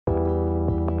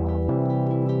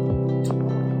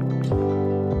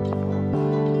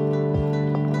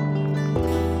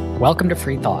Welcome to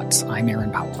Free Thoughts. I'm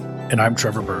Aaron Powell. And I'm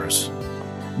Trevor Burrus.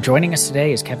 Joining us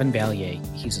today is Kevin Balliet.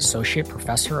 He's Associate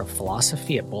Professor of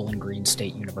Philosophy at Bowling Green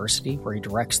State University, where he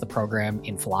directs the program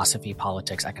in philosophy,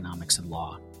 politics, economics, and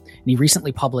law. And he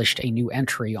recently published a new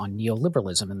entry on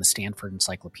neoliberalism in the Stanford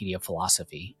Encyclopedia of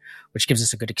Philosophy, which gives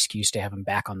us a good excuse to have him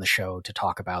back on the show to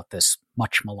talk about this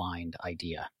much maligned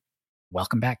idea.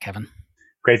 Welcome back, Kevin.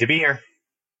 Great to be here.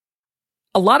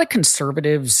 A lot of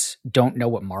conservatives don't know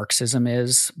what Marxism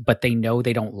is, but they know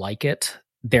they don't like it.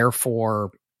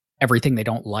 Therefore, everything they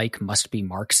don't like must be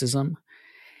Marxism.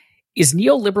 Is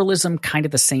neoliberalism kind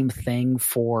of the same thing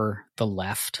for the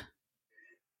left?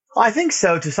 Well, I think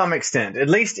so to some extent. At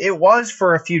least it was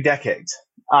for a few decades.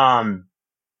 Where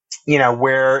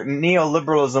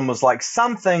neoliberalism was like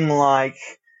something like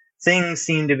things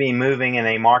seem to be moving in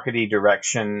a markety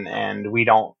direction and we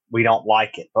don't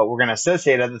like it, but we're going to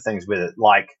associate other things with it,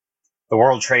 like the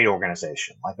World Trade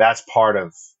Organization. Like that's part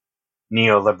of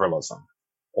neoliberalism.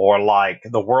 Or like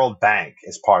the World Bank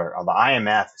is part of, the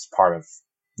IMF is part of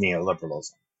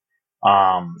neoliberalism.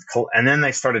 And then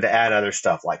they started to add other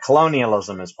stuff like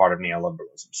colonialism is part of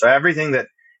neoliberalism. So everything that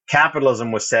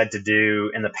capitalism was said to do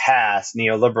in the past,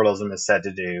 neoliberalism is said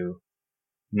to do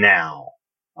now.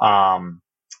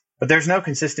 But there's no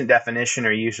consistent definition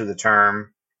or use of the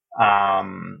term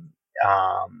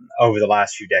over the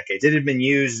last few decades. It had been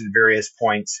used at various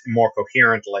points more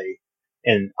coherently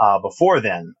before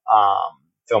then.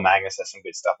 Phil Magnus has some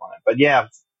good stuff on it. But yeah,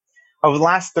 over the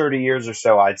last 30 years or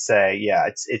so, I'd say, yeah,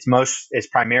 it's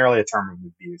primarily a term of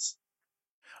abuse.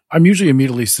 I'm usually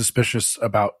immediately suspicious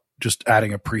about just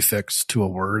adding a prefix to a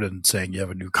word and saying you have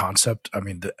a new concept. I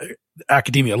mean, the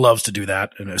academia loves to do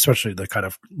that, and especially the kind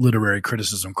of literary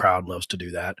criticism crowd loves to do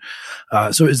that.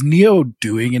 So is neo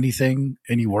doing any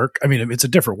work? I mean, it's a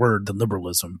different word than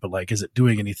liberalism, but like, is it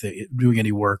doing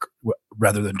any work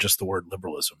rather than just the word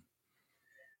liberalism?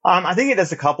 I think it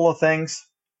does a couple of things.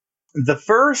 The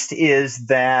first is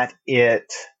that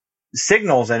it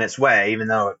signals in its way, even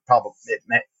though it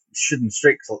shouldn't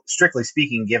strictly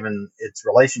speaking, given its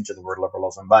relation to the word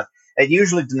liberalism, but it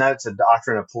usually denotes a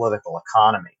doctrine of political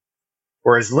economy.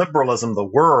 Whereas liberalism, the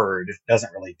word,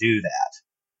 doesn't really do that.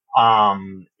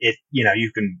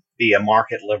 You can be a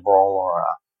market liberal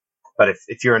but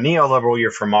if you're a neoliberal,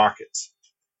 you're for markets.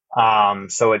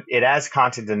 So it adds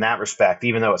content in that respect,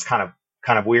 even though it's kind of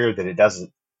weird that it doesn't.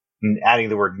 Adding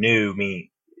the word new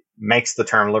makes the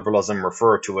term liberalism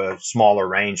refer to a smaller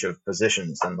range of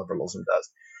positions than liberalism does.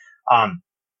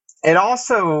 It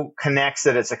also connects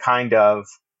that it's a kind of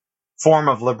form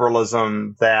of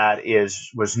liberalism that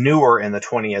was newer in the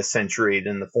 20th century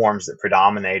than the forms that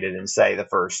predominated in, say, the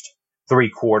first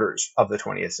 3/4 of the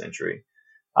 20th century.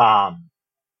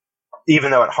 Even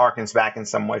though it harkens back in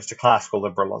some ways to classical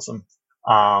liberalism,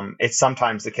 it's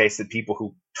sometimes the case that people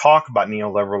who talk about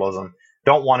neoliberalism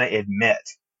don't want to admit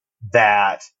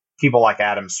that people like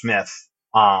Adam Smith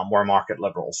were market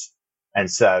liberals. And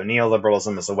so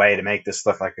neoliberalism is a way to make this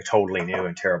look like a totally new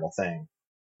and terrible thing.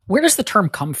 Where does the term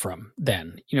come from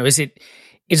then? Is it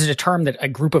a term that a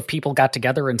group of people got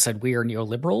together and said, we are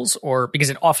neoliberals? Or because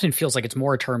it often feels like it's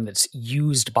more a term that's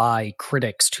used by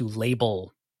critics to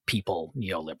label people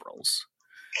neoliberals.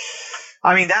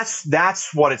 I mean,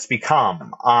 that's what it's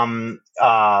become. Like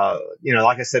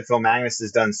I said, Phil Magnus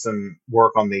has done some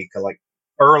work on the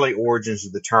early origins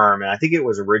of the term. And I think it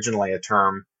was originally a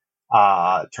term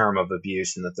of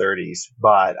abuse in the 30s,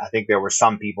 but I think there were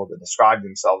some people that described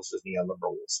themselves as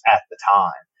neoliberals at the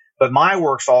time. But my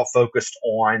work's all focused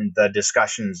on the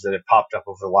discussions that have popped up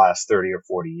over the last 30 or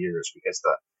 40 years, because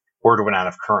the word went out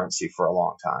of currency for a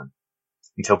long time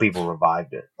until people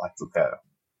revived it, like Foucault.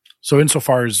 So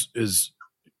insofar as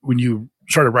when you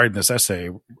started writing this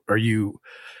essay, are you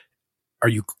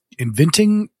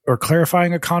inventing or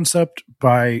clarifying a concept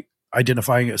by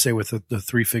identifying it, say, with the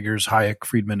three figures, Hayek,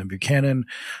 Friedman, and Buchanan?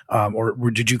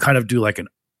 Or did you kind of do like an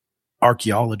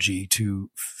archaeology to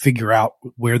figure out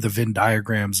where the Venn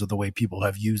diagrams of the way people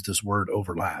have used this word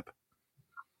overlap?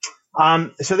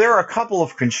 So there are a couple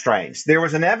of constraints. There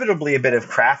was inevitably a bit of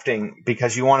crafting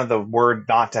because you wanted the word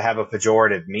not to have a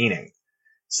pejorative meaning.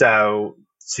 So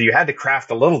you had to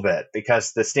craft a little bit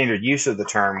because the standard use of the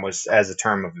term was as a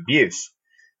term of abuse.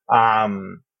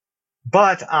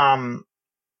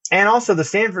 And also the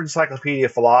Stanford Encyclopedia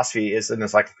of Philosophy is an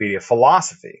encyclopedia of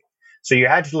philosophy. So you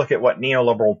had to look at what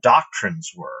neoliberal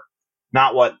doctrines were,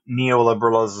 not what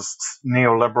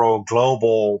neoliberal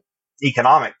global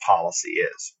economic policy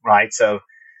is, right? So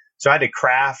I had to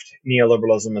craft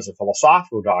neoliberalism as a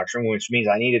philosophical doctrine, which means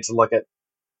I needed to look at,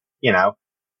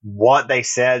 what they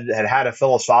said had a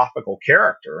philosophical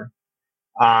character.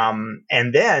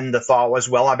 And then the thought was,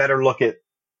 well, I better look at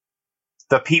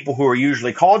the people who are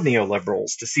usually called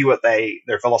neoliberals to see what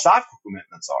their philosophical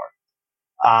commitments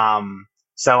are.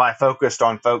 So I focused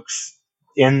on folks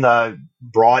in the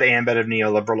broad ambit of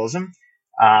neoliberalism,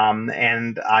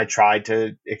 and I tried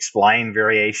to explain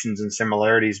variations and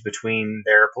similarities between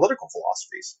their political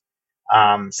philosophies.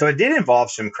 So it did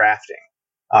involve some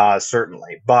crafting,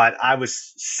 certainly, but I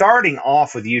was starting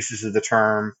off with uses of the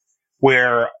term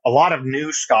where a lot of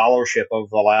new scholarship over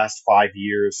the last 5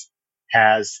 years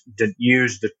has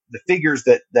used the figures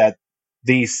that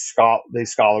these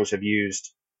scholars have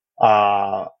used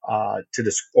or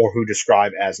who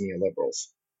describe as neoliberals.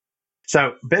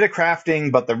 So a bit of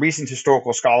crafting, but the recent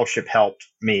historical scholarship helped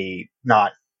me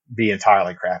not be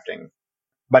entirely crafting.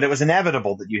 But it was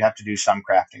inevitable that you have to do some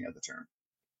crafting of the term.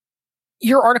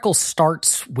 Your article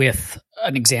starts with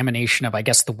an examination of, I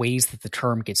guess, the ways that the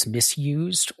term gets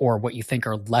misused or what you think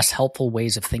are less helpful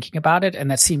ways of thinking about it. And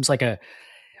that seems like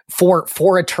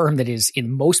for a term that is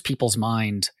in most people's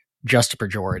mind just a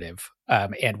pejorative,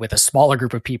 and with a smaller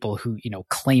group of people who,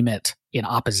 claim it in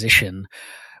opposition,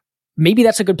 maybe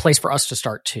that's a good place for us to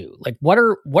start too. Like, what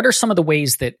are some of the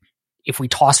ways that if we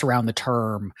toss around the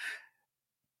term,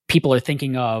 people are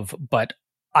thinking of, but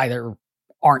either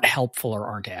aren't helpful or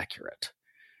aren't accurate?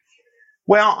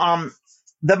 Well,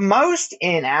 the most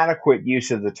inadequate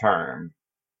use of the term,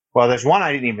 well, there's one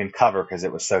I didn't even cover because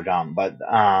it was so dumb, but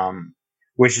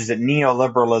which is that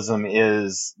neoliberalism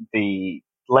is the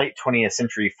late 20th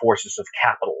century forces of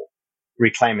capital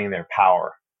reclaiming their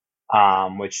power,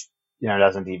 which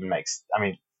doesn't even make. I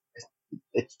mean,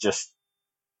 it's just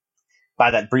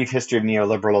by that brief history of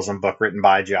neoliberalism book written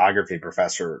by a geography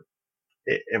professor,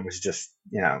 it was just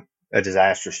a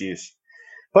disastrous use.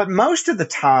 But most of the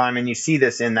time, and you see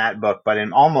this in that book, but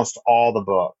in almost all the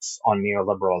books on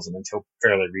neoliberalism until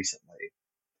fairly recently,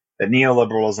 that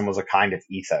neoliberalism was a kind of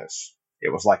ethos.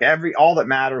 It was like all that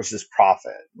matters is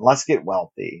profit. Let's get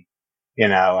wealthy,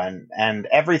 and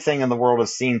everything in the world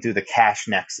is seen through the cash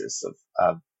nexus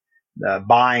of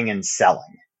buying and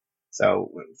selling.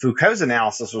 So Foucault's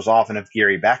analysis was often of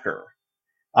Gary Becker,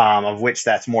 of which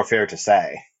that's more fair to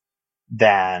say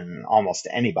than almost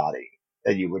anybody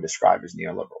that you would describe as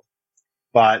neoliberal.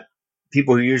 But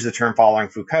people who use the term following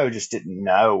Foucault just didn't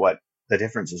know what the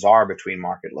differences are between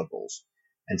market liberals.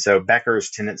 And so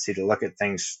Becker's tendency to look at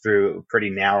things through a pretty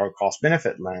narrow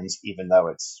cost-benefit lens, even though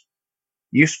it's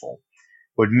useful,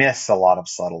 would miss a lot of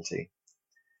subtlety.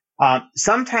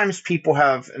 Sometimes people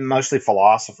mostly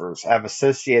philosophers, have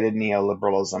associated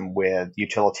neoliberalism with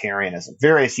utilitarianism,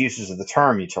 various uses of the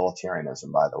term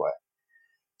utilitarianism, by the way.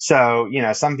 So,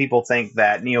 some people think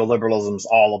that neoliberalism is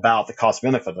all about the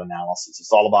cost-benefit analysis.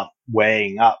 It's all about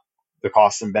weighing up the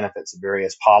costs and benefits of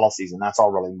various policies, and that's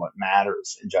all really what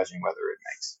matters in judging whether it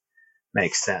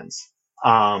makes sense.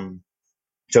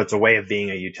 So it's a way of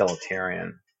being a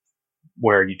utilitarian,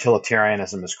 where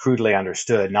utilitarianism is crudely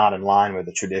understood, not in line with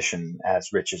the tradition as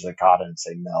rich as Akata and,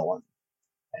 say, Mill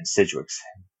and Sidgwick's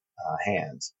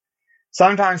hands.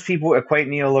 Sometimes people equate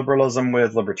neoliberalism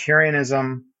with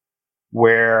libertarianism,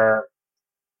 where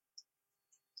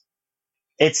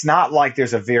it's not like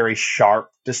there's a very sharp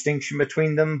distinction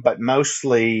between them, but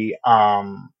mostly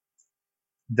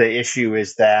the issue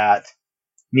is that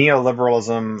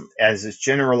neoliberalism, as it's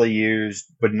generally used,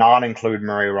 would not include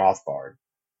Murray Rothbard.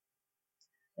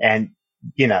 And,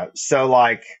 so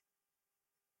like,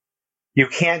 you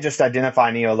can't just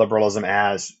identify neoliberalism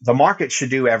as the market should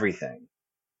do everything,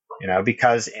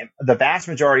 because the vast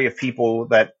majority of people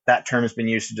that term has been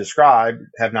used to describe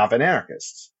have not been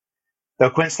anarchists. Though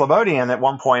Quint Slobodian, at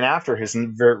one point after his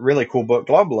really cool book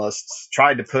Globalists,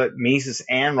 tried to put Mises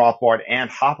and Rothbard and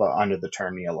Hoppe under the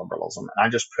term neoliberalism. And I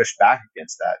just pushed back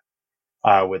against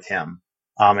that with him.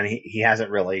 And he hasn't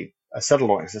really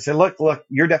settled on it. So I said, look,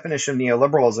 your definition of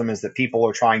neoliberalism is that people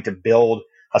are trying to build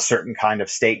a certain kind of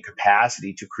state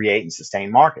capacity to create and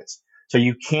sustain markets. So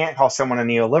you can't call someone a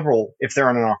neoliberal if they're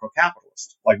an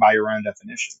anarcho-capitalist, like by your own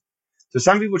definition. So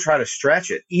some people try to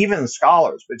stretch it, even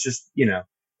scholars, but just,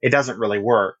 it doesn't really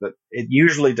work. But it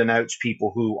usually denotes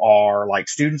people who are like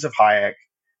students of Hayek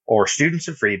or students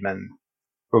of Friedman,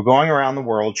 who are going around the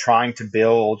world trying to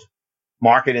build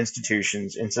market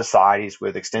institutions in societies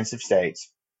with extensive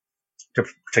states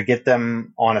to get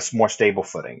them on a more stable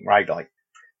footing, right? Like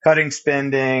cutting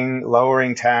spending,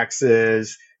 lowering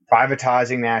taxes,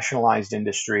 privatizing nationalized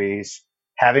industries,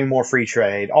 having more free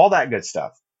trade, all that good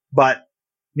stuff. But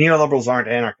neoliberals aren't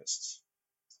anarchists.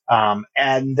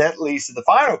 And that leads to the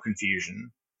final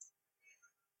confusion,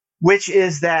 which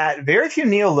is that very few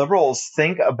neoliberals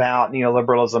think about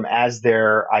neoliberalism as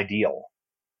their ideal.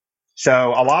 So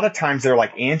a lot of times they're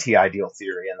like anti-ideal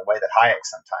theory in the way that Hayek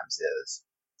sometimes is.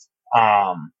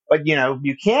 But,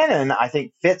 Buchanan, I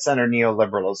think, fits under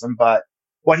neoliberalism, but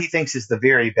what he thinks is the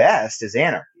very best is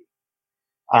anarchy.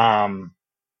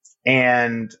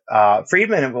 And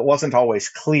Friedman wasn't always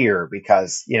clear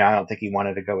because, I don't think he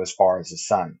wanted to go as far as his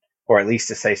son, or at least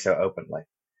to say so openly.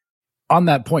 On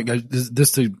that point, guys,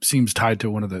 this seems tied to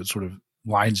one of the sort of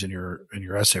lines in your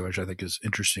essay, which I think is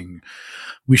interesting.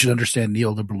 We should understand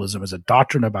neoliberalism as a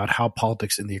doctrine about how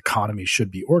politics and the economy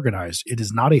should be organized. It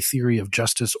is not a theory of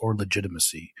justice or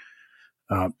legitimacy.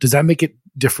 Does that make it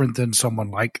different than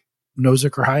someone like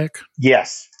Nozick or Hayek?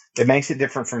 Yes, it makes it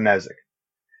different from Nozick.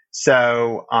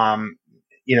 So, the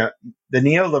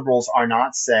neoliberals are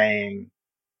not saying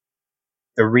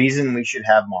the reason we should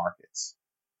have markets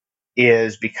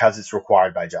is because it's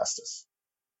required by justice.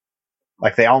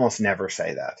 Like, they almost never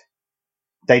say that.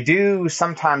 They do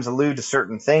sometimes allude to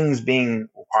certain things being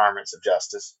requirements of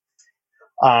justice.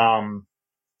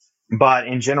 But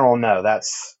in general, no,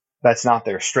 that's not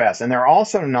their stress. And they're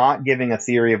also not giving a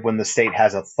theory of when the state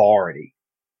has authority.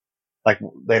 Like,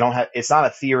 it's not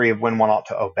a theory of when one ought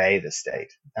to obey the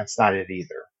state. That's not it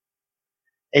either.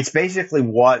 It's basically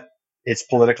what its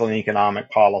political and economic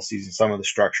policies and some of the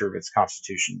structure of its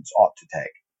constitutions ought to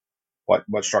take.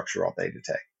 What structure ought they to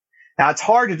take? Now, it's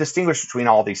hard to distinguish between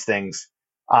all these things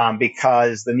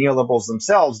because the neoliberals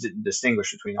themselves didn't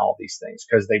distinguish between all these things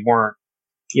because they weren't,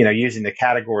 using the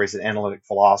categories that analytic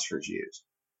philosophers use.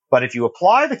 But if you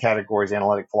apply the categories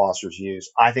analytic philosophers use,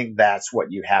 I think that's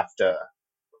what you have to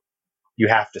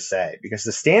say, because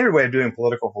the standard way of doing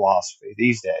political philosophy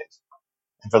these days,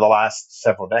 and for the last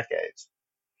several decades,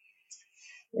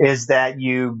 is that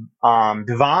you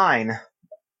divine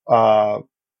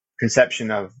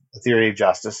conception of the theory of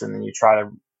justice, and then you try to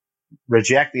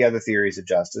reject the other theories of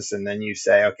justice, and then you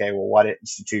say, okay, well, what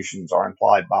institutions are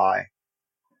implied by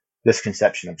this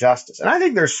conception of justice? And I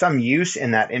think there's some use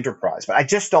in that enterprise, but I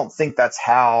just don't think that's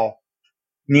how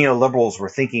neoliberals were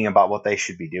thinking about what they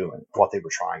should be doing, what they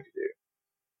were trying to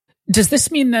do. Does this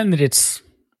mean then that it's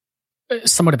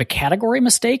somewhat of a category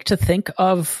mistake to think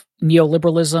of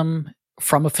neoliberalism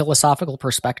from a philosophical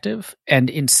perspective, and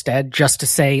instead just to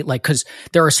say, because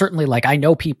there are certainly, I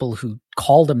know people who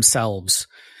call themselves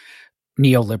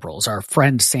neoliberals. Our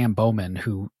friend Sam Bowman,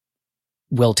 who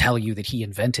will tell you that he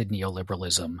invented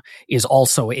neoliberalism, is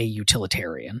also a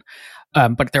utilitarian.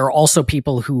 But there are also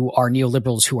people who are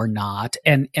neoliberals who are not.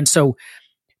 And so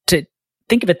to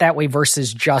think of it that way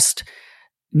versus just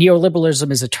neoliberalism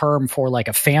is a term for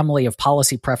a family of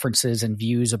policy preferences and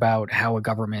views about how a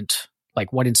government,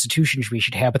 what institutions we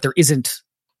should have, but there isn't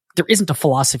a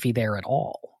philosophy there at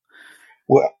all.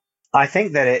 Well, I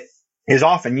think that it is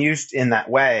often used in that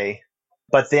way,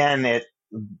 but then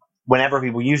whenever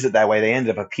people use it that way, they end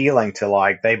up appealing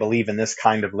to they believe in this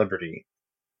kind of liberty,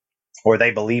 or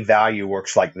they believe value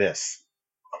works like this,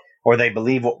 or they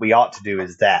believe what we ought to do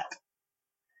is that.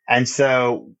 And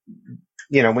so,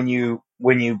 when you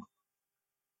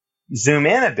zoom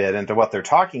in a bit into what they're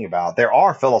talking about, there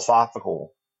are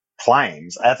philosophical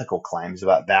claims, ethical claims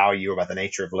about value, about the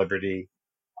nature of liberty.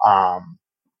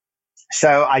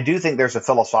 So I do think there's a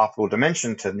philosophical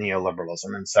dimension to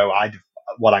neoliberalism. And so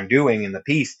what I'm doing in the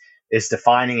piece is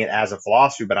defining it as a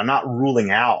philosophy, but I'm not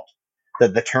ruling out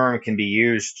that the term can be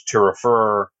used to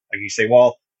refer, you say,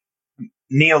 well,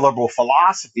 neoliberal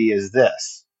philosophy is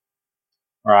this,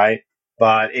 right?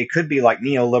 But it could be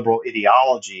neoliberal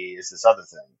ideology is this other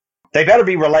thing. They better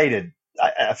be related,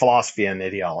 philosophy and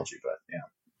ideology, but yeah.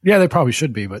 Yeah, they probably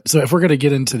should be. But so if we're going to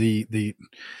get into the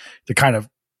kind of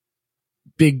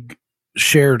big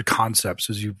shared concepts,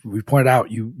 as we pointed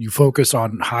out, you focus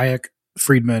on Hayek,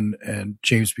 Friedman, and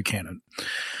James Buchanan,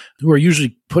 who are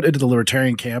usually put into the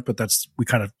libertarian camp, but we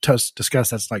kind of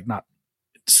discussed that's not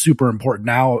super important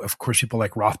now. Of course, people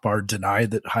like Rothbard denied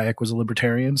that Hayek was a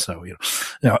libertarian. So,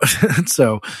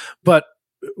 but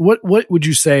what would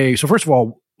you say? So first of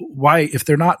all, why, if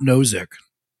they're not Nozick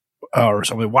or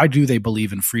something, why do they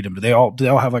believe in freedom? Do they all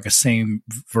have a same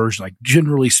version?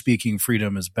 Generally speaking,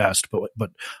 freedom is best,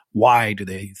 but why do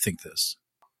they think this?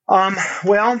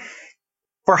 Well,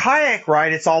 for Hayek,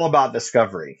 right, it's all about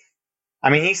discovery. I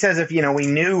mean, he says if, we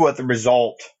knew what the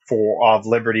result of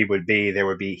liberty would be,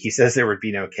 he says there would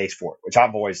be no case for it, which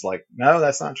I've always no,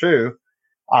 that's not true.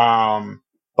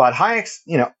 But Hayek's,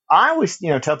 I always,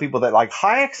 tell people that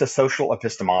Hayek's a social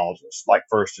epistemologist,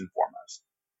 first and foremost.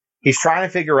 He's trying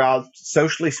to figure out,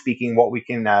 socially speaking, what we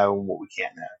can know and what we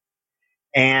can't know.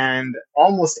 And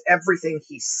almost everything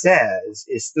he says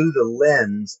is through the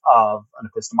lens of an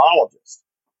epistemologist.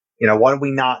 What do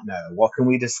we not know? What can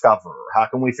we discover? How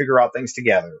can we figure out things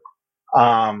together?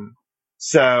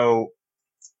 So,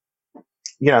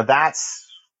 that's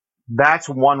That's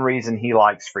one reason he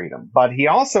likes freedom. But he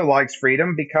also likes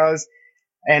freedom because,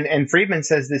 and Friedman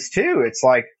says this too, it's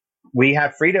like we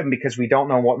have freedom because we don't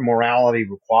know what morality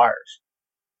requires.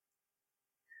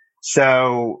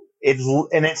 So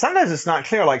sometimes it's not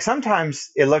clear. Like sometimes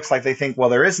it looks like they think, well,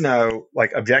 there is no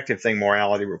like objective thing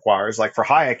morality requires. Like for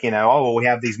Hayek, we have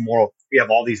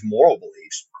all these moral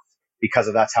beliefs because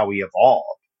that's how we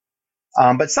evolved.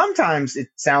 But sometimes it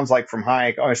sounds like from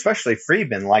Hayek, or especially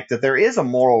Friedman, like that there is a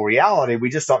moral reality. We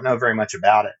just don't know very much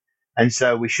about it. And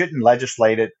so we shouldn't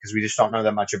legislate it because we just don't know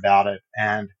that much about it.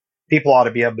 And people ought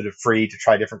to be able to free to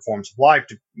try different forms of life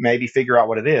to maybe figure out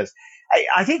what it is.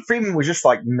 I think Friedman was just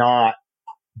like not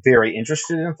very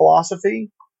interested in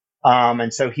philosophy.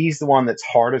 And so he's the one that's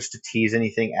hardest to tease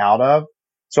anything out of.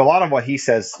 So a lot of what he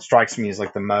says strikes me as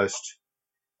like the most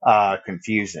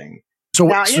confusing. So,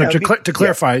 now, to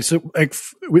clarify, so like,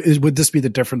 would this be the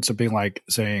difference of being like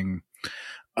saying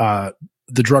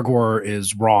the drug war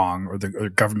is wrong, or the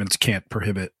governments can't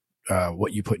prohibit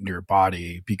what you put into your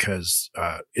body because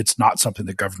it's not something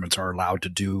that governments are allowed to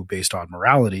do based on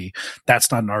morality? That's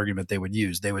not an argument they would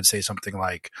use. They would say something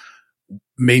like,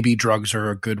 maybe drugs are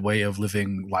a good way of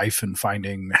living life and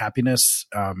finding happiness.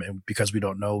 And because we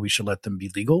don't know, we should let them be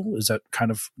legal. Is that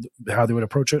kind of how they would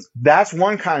approach it? That's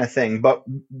one kind of thing. But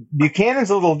Buchanan's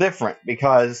a little different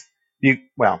because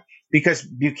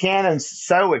Buchanan's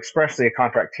so expressly a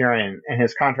contractarian, and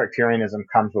his contractarianism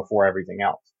comes before everything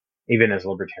else, even his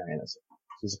libertarianism.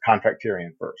 He's a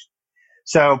contractarian first.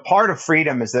 So part of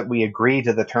freedom is that we agree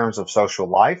to the terms of social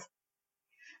life.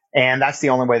 And that's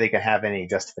the only way they can have any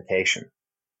justification.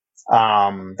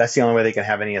 That's the only way they can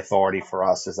have any authority for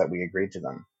us, is that we agreed to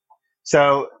them.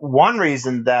 So one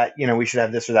reason that, we should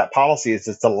have this or that policy is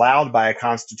it's allowed by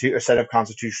a set of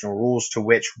constitutional rules to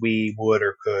which we would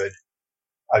or could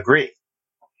agree.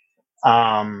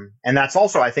 And that's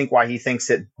also, I think, why he thinks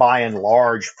it by and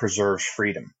large preserves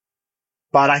freedom.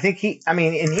 But I think he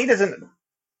doesn't.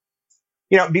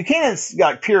 Buchanan's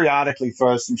periodically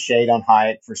throws some shade on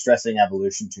Hayek for stressing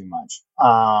evolution too much.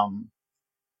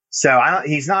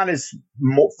 He's not as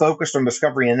focused on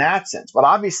discovery in that sense. But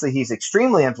obviously, he's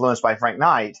extremely influenced by Frank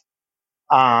Knight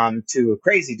to a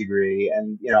crazy degree.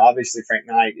 And obviously, Frank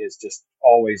Knight was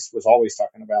always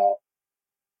talking about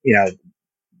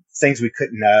things we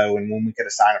couldn't know, and when we could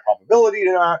assign a probability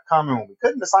to an outcome, and when we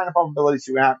couldn't assign a probability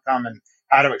to an outcome, and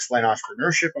how to explain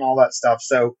entrepreneurship and all that stuff.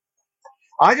 So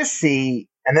I just see,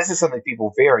 and this is something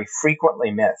people very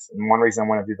frequently miss, and one reason I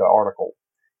want to do the article,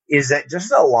 is that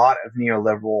just a lot of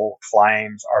neoliberal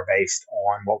claims are based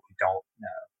on what we don't know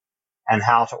and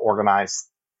how to organize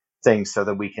things so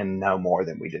that we can know more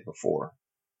than we did before.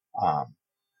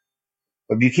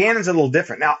 But Buchanan's a little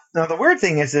different. Now the weird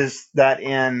thing is that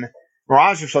in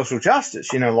Mirage of Social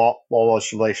Justice, Law,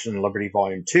 Legislation, and Liberty,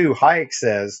 Volume 2, Hayek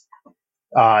says,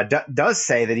 does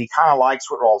say that he kind of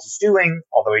likes what Rawls is doing,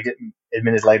 although he didn't,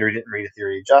 admitted later he didn't read A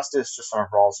Theory of Justice, just some of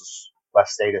Rawls'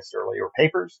 less statist earlier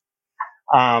papers.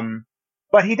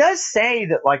 But he does say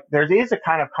that like there is a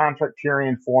kind of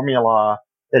contractarian formula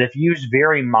that, if used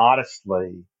very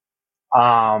modestly,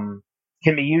 can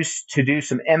be used to do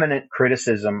some eminent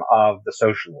criticism of the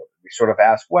social order. We sort of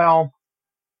ask, well,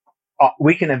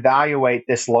 we can evaluate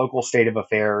this local state of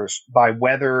affairs by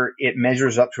whether it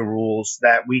measures up to rules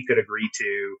that we could agree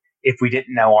to if we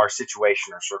didn't know our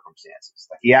situation or circumstances.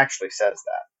 Like he actually says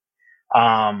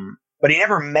that. But he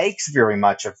never makes very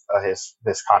much of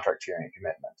this contractarian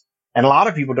commitment. And a lot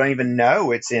of people don't even know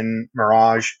it's in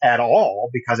Mirage at all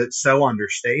because it's so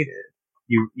understated.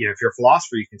 If you're a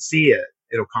philosopher, you can see it.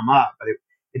 It'll come up, but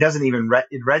it doesn't even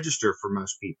register for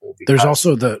most people. There's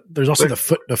also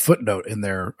the footnote in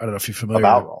there. I don't know if you're familiar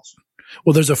about Rawls.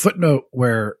 Well, there's a footnote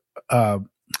where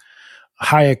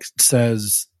Hayek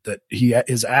says that he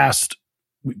is asked,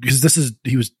 because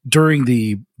he was during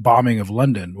the bombing of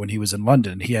London. When he was in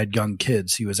London, he had young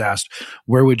kids. He was asked,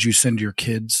 where would you send your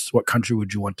kids? What country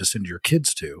would you want to send your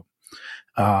kids to?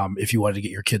 If you wanted to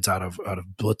get your kids out of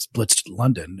blitzed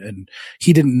London. And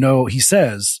he didn't know, he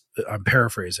says, I'm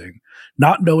paraphrasing,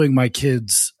 not knowing my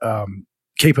kids'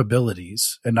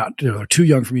 capabilities, and not, they're too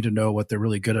young for me to know what they're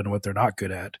really good at and what they're not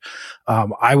good at.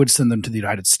 I would send them to the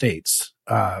United States.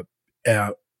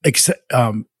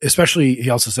 Especially, he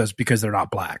also says, because they're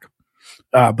not black.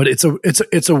 But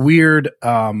it's a weird,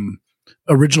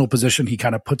 original position he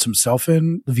kind of puts himself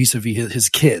in vis-a-vis his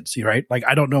kids, right? Like,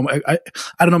 I don't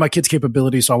know my kids'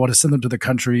 capabilities, so I want to send them to the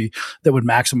country that would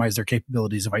maximize their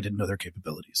capabilities if I didn't know their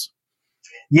capabilities.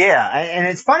 Yeah. And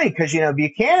it's funny because,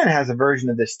 Buchanan has a version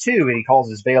of this too, and he calls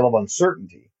this veil of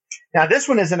uncertainty. Now, this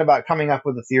one isn't about coming up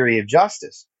with a theory of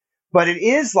justice, but it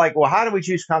is like, well, how do we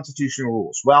choose constitutional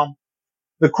rules? Well,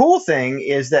 The cool thing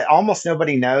is that almost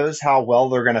nobody knows how well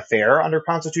they're going to fare under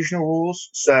constitutional rules.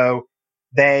 So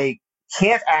they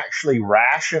can't actually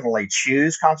rationally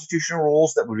choose constitutional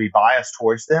rules that would be biased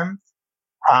towards them.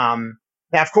 Now,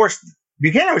 of course,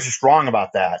 Buchanan was just wrong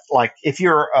about that. Like, if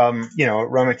you're, a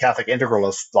Roman Catholic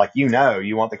integralist, like, you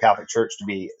want the Catholic Church to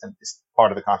be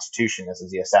part of the Constitution as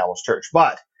the established church.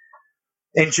 But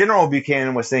in general,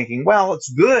 Buchanan was thinking, well,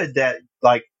 it's good that,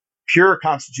 like, pure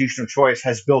constitutional choice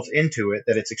has built into it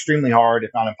that it's extremely hard,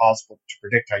 if not impossible, to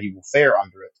predict how you will fare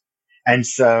under it. And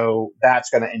so that's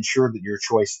going to ensure that your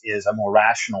choice is a more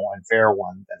rational and fair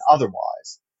one than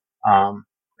otherwise.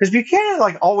 Because Buchanan,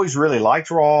 like, always really liked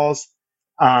Rawls,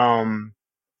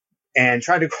 and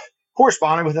tried to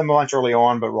correspond with him a bunch early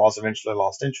on, but Rawls eventually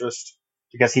lost interest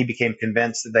because he became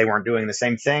convinced that they weren't doing the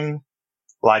same thing,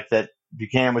 like that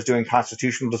Buchanan was doing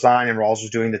constitutional design and Rawls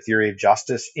was doing the theory of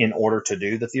justice in order to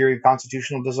do the theory of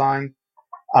constitutional design.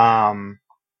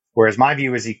 Whereas my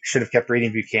view is he should have kept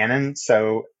reading Buchanan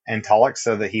and Tulloch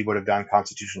so that he would have done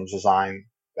constitutional design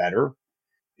better,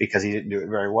 because he didn't do it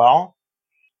very well.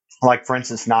 Like, for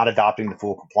instance, not adopting the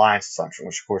full compliance assumption,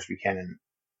 which, of course, Buchanan,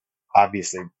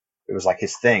 obviously, it was like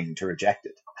his thing to reject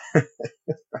it.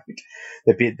 Right?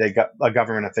 The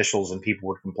government officials and people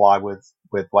would comply with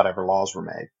whatever laws were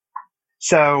made.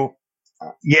 So,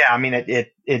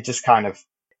 it just kind of,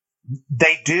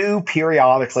 they do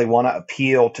periodically want to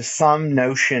appeal to some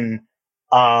notion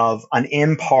of an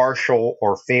impartial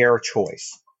or fair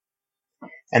choice,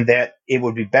 and that it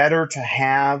would be better to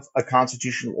have a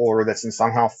constitutional order that's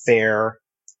somehow fair.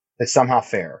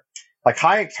 Like,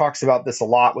 Hayek talks about this a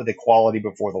lot with equality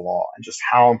before the law, and just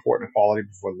how important equality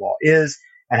before the law is,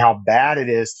 and how bad it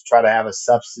is to try to have a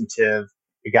substantive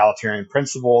egalitarian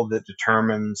principle that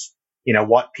determines,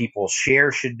 what people's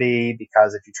share should be,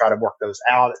 because if you try to work those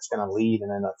out, it's going to lead in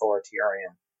an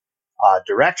authoritarian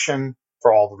direction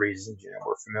for all the reasons,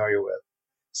 we're familiar with.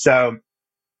 So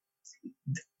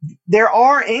there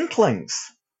are inklings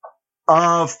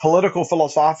of political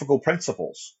philosophical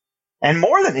principles, and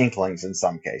more than inklings in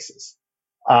some cases.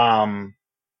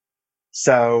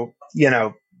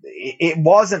 It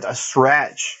wasn't a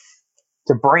stretch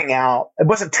to bring out, it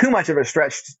wasn't too much of a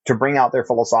stretch to bring out their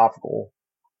philosophical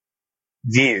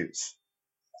views.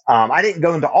 I didn't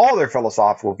go into all their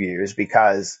philosophical views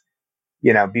because,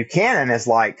 Buchanan is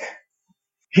like,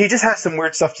 he just has some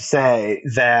weird stuff to say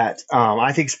that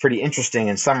I think is pretty interesting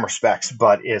in some respects,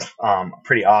 but is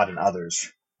pretty odd in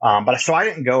others. So I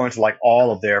didn't go into, like,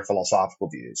 all of their philosophical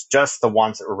views, just the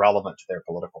ones that were relevant to their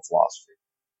political philosophy.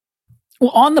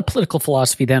 Well, on the political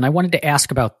philosophy, then, I wanted to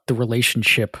ask about the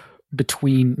relationship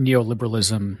between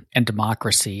neoliberalism and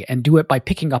democracy, and do it by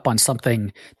picking up on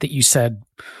something that you said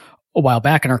a while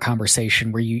back in our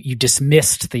conversation, where you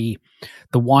dismissed the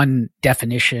one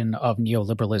definition of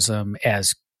neoliberalism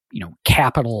as,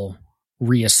 capital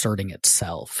reasserting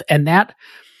itself. And that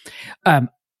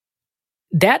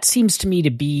seems to me to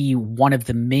be one of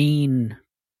the main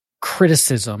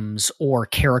criticisms or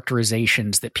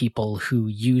characterizations that people who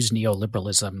use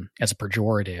neoliberalism as a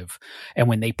pejorative, and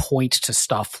when they point to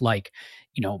stuff like,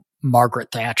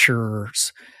 Margaret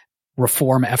Thatcher's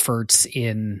reform efforts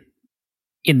in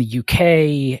the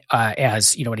UK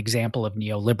as, an example of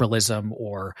neoliberalism,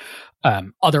 or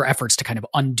other efforts to kind of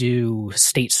undo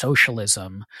state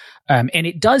socialism. And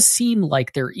it does seem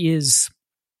like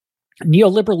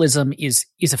neoliberalism is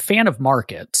a fan of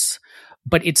markets,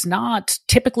 but it's not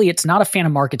a fan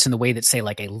of markets in the way that, say,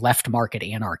 like a left market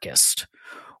anarchist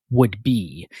would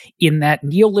be, in that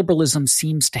neoliberalism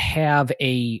seems to have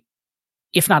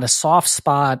if not a soft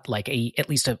spot, like at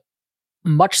least a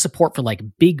much support for, like,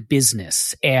 big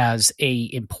business as a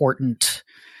important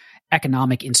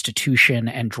economic institution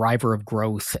and driver of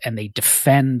growth, and they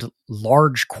defend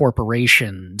large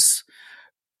corporations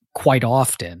quite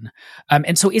often.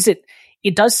 And so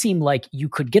it does seem like you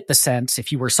could get the sense,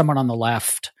 if you were someone on the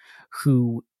left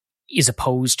who is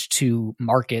opposed to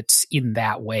markets in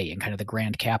that way, in kind of the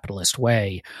grand capitalist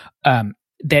way,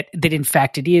 that in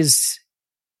fact it's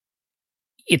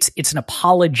an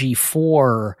apology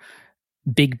for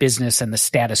big business and the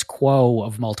status quo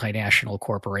of multinational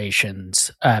corporations,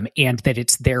 and that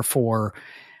it's therefore,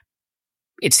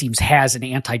 it seems, has an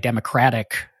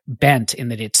anti-democratic bent, in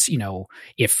that it's,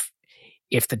 if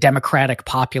the democratic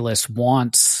populace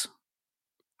wants,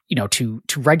 to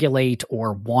regulate,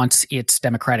 or wants its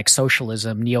democratic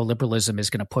socialism, neoliberalism is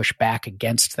going to push back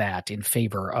against that in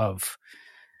favor of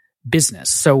business.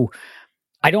 So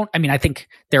I think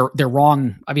they're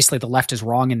wrong. Obviously, the left is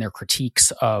wrong in their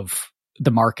critiques of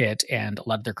the market and a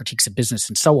lot of their critiques of business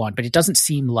and so on, but it doesn't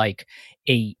seem like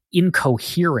a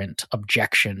incoherent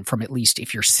objection from, at least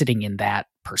if you're sitting in that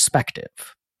perspective.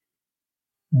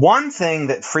 One thing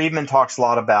that Friedman talks a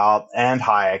lot about, and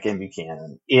Hayek and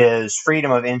Buchanan, is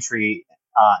freedom of entry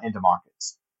into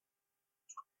markets.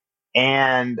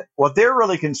 And what they're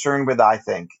really concerned with, I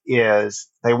think, is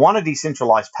they want to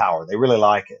decentralize power. They really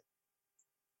like it.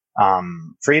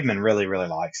 Friedman really, really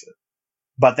likes it.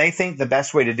 But they think the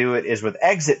best way to do it is with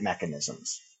exit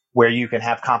mechanisms, where you can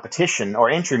have competition, or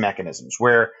entry mechanisms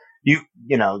where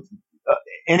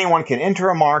anyone can enter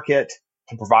a market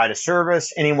to provide a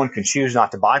service. Anyone can choose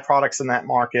not to buy products in that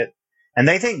market. And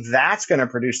they think that's going to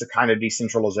produce the kind of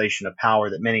decentralization of power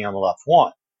that many on the left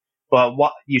want. But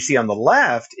what you see on the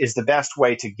left is the best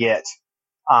way to get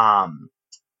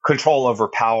control over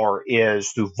power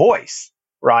is through voice,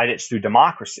 right? It's through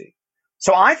democracy.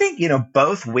 So I think,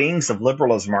 both wings of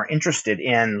liberalism are interested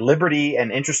in liberty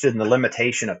and interested in the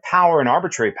limitation of power and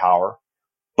arbitrary power,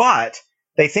 but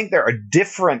they think there are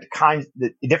different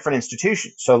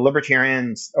institutions. So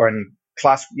libertarians and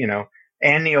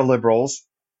neoliberals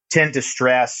tend to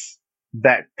stress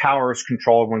that power is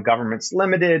controlled when government's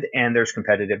limited and there's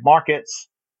competitive markets,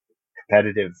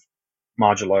 competitive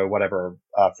modulo, whatever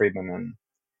Friedman and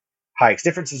Hayek's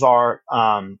differences are.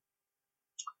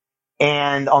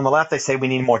 And on the left, they say we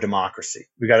need more democracy.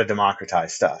 We got to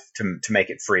democratize stuff to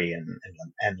make it free and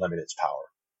limit its power.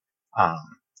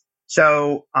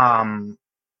 So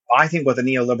I think what the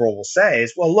neoliberal will say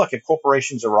is, well, look, if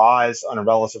corporations arise on a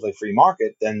relatively free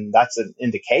market, then that's an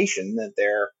indication that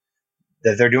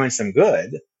they're doing some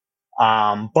good.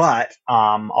 But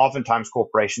oftentimes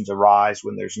corporations arise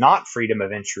when there's not freedom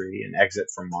of entry and exit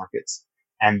from markets,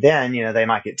 and then they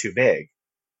might get too big.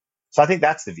 So I think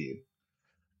that's the view.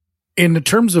 In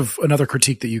terms of another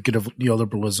critique that you get of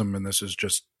neoliberalism, and this is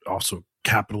just also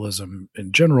capitalism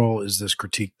in general, is this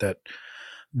critique that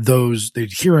the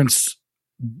adherents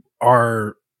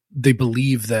they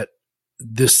believe that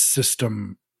this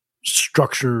system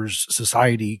structures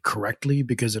society correctly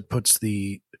because it puts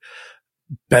the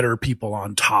better people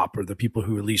on top, or the people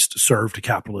who at least serve to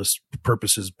capitalist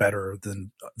purposes better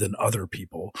than other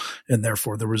people. And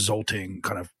therefore the resulting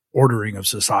kind of ordering of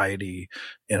society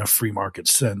in a free market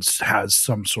sense has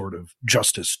some sort of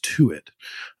justice to it.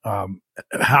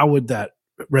 How would that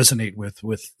resonate with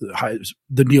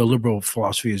the neoliberal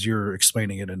philosophy as you're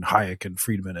explaining it in Hayek and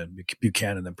Friedman and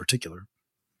Buchanan in particular?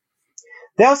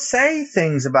 They'll say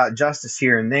things about justice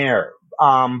here and there,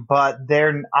 but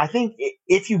I think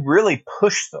if you really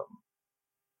push them,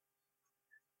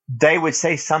 they would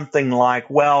say something like,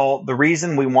 well, the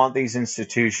reason we want these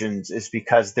institutions is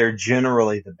because they're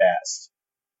generally the best.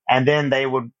 And then they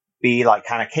would be like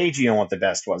kind of cagey on what the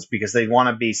best was, because they want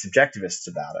to be subjectivists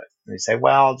about it. And they say,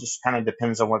 well, it just kind of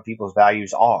depends on what people's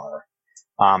values are.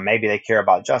 Maybe they care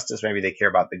about justice, maybe they care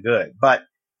about the good. But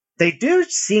they do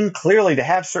seem clearly to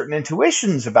have certain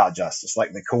intuitions about justice,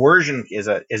 like the coercion is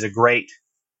a great,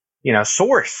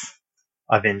 source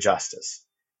of injustice.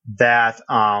 That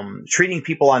treating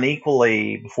people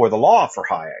unequally before the law for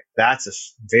Hayek, that's a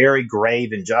very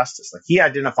grave injustice. Like, he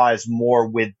identifies more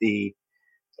with the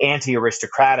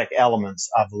anti-aristocratic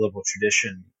elements of the liberal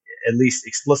tradition, at least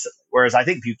explicitly. Whereas I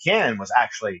think Buchanan was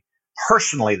actually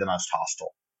personally the most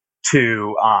hostile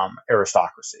to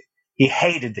aristocracy. He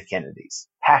hated the Kennedys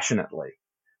passionately.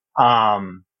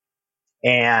 So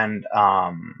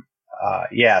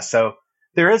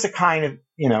there is a kind of,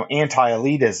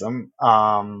 anti-elitism,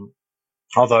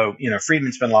 although,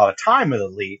 Friedman spent a lot of time with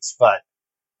elites, but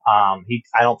I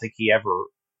don't think he ever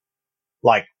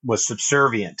was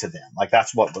subservient to them. Like,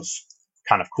 that's what was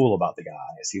kind of cool about the guy,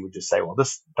 is he would just say, well,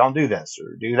 don't do this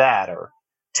or do that, or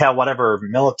tell whatever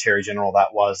military general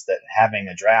that was that having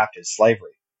a draft is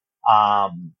slavery.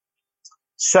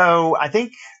 So I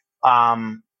think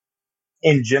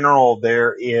in general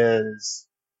there is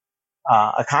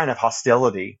a kind of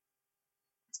hostility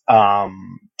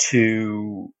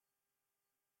to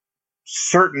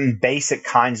certain basic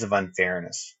kinds of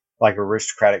unfairness, like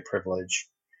aristocratic privilege,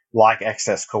 like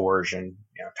excess coercion.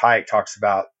 Hayek talks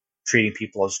about treating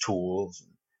people as tools.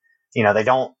 They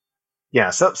don't.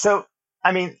 So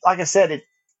I mean, like I said,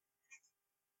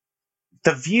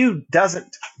 the view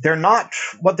doesn't. They're not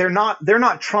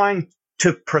trying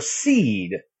to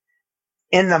proceed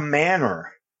in the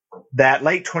manner that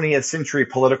late 20th century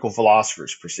political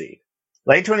philosophers proceed.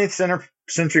 Late 20th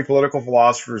century political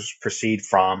philosophers proceed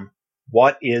from,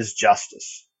 what is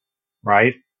justice?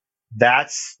 Right?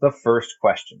 That's the first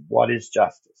question. What is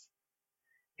justice?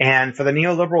 And for the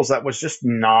neoliberals, that was just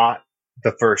not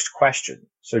the first question.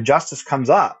 So justice comes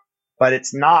up, but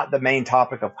it's not the main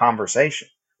topic of conversation.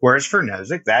 Whereas for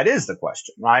Nozick, that is the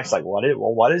question, right? It's like,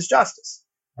 what is justice,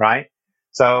 right?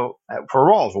 So for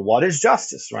Rawls, what is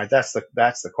justice, right? That's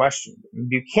the question.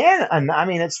 Buchanan, I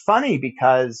mean, it's funny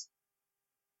because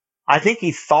I think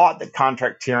he thought that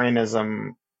contractarianism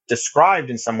described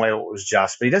in some way what was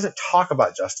just, but he doesn't talk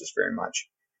about justice very much,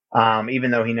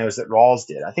 even though he knows that Rawls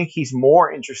did. I think he's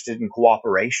more interested in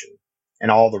cooperation and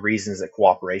all the reasons that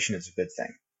cooperation is a good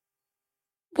thing.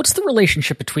 What's the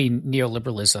relationship between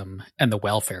neoliberalism and the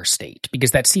welfare state?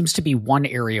 Because that seems to be one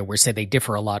area where, say, they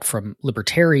differ a lot from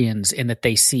libertarians in that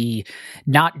they see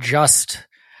not just,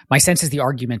 my sense is the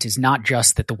argument is not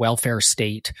just that the welfare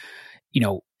state,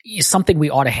 is something we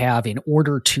ought to have in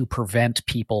order to prevent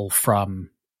people from,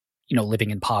 living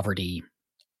in poverty,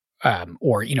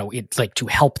 or, it's like to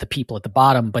help the people at the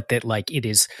bottom, but that like it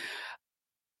is,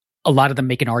 a lot of them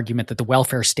make an argument that the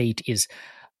welfare state is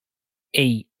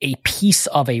a piece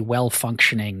of a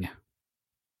well-functioning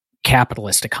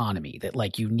capitalist economy, that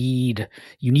like you need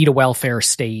a welfare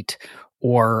state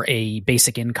or a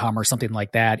basic income or something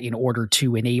like that in order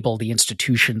to enable the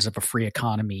institutions of a free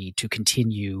economy to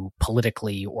continue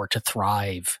politically or to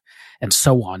thrive and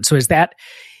so on. So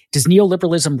does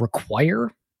neoliberalism require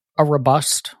a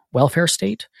robust welfare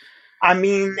state? I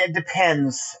mean, it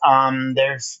depends.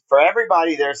 For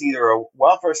everybody, there's either a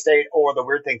welfare state or the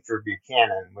weird thing for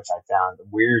Buchanan, which I found the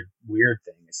weird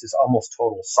thing. This is almost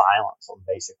total silence on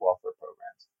basic welfare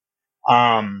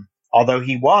programs. Although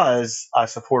he was a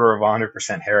supporter of 100%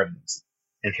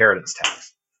 inheritance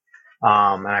tax.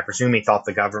 And I presume he thought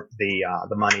the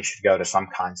money should go to some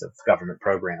kinds of government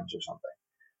programs or something.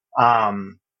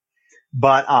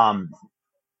 But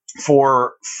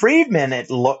for Friedman, it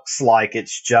looks like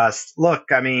it's just,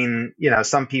 look, I mean,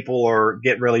 some people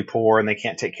get really poor and they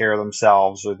can't take care of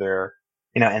themselves, or they're,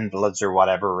 invalids or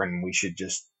whatever, and we should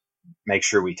just make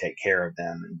sure we take care of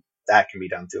them. And that can be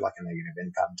done through like a negative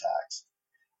income tax.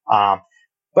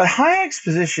 But Hayek's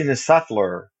position is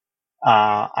subtler.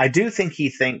 I do think he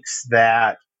thinks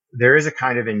that there is a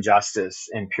kind of injustice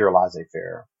in pure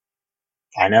laissez-faire.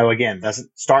 I know, again,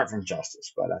 doesn't start from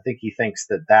justice, but I think he thinks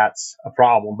that that's a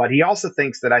problem. But he also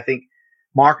thinks that I think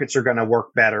markets are going to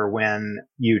work better when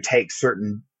you take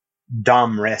certain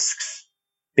dumb risks,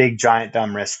 big, giant,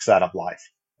 dumb risks out of life,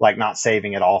 like not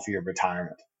saving at all for your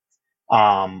retirement,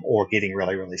 or getting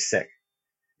really, really sick.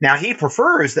 Now, he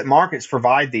prefers that markets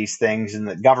provide these things and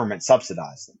that government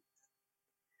subsidize them.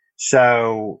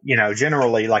 So,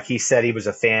 generally, like he said, he was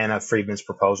a fan of Friedman's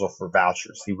proposal for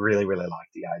vouchers. He really, really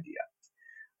liked the idea.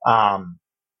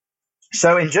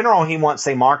 So in general, he wants,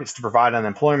 say, markets to provide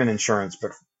unemployment insurance,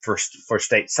 but for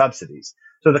state subsidies.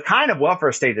 So the kind of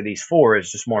welfare state that he's for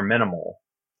is just more minimal,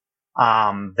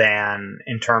 than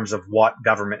in terms of what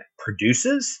government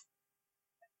produces.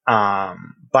 But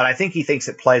I think he thinks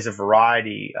it plays a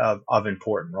variety of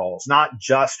important roles, not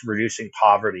just reducing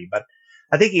poverty, but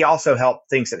I think he also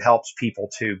thinks it helps people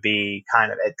to be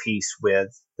kind of at peace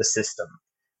with the system.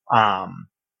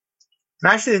 And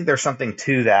I actually think there's something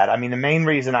to that. I mean, the main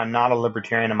reason I'm not a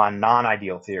libertarian in my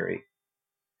non-ideal theory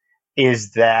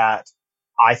is that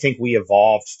I think we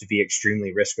evolved to be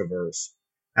extremely risk averse.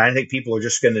 And I think people are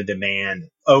just going to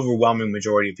overwhelming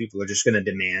majority of people are just going to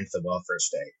demand the welfare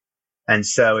state. And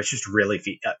so it's just really,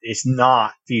 it's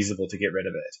not feasible to get rid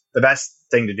of it. The best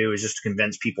thing to do is just to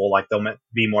convince people like they'll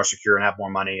be more secure and have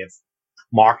more money if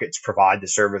markets provide the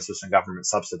services and government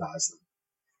subsidize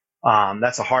them.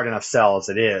 That's a hard enough sell as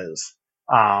it is.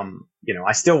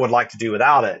 I still would like to do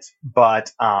without it,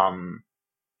 but I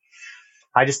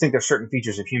just think there's certain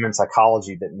features of human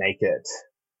psychology that make it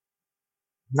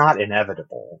not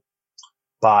inevitable,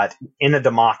 but in a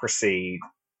democracy,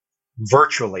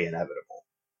 virtually inevitable.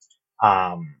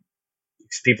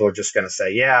 Because people are just going to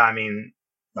say, yeah, I mean,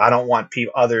 I don't want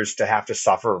others to have to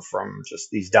suffer from just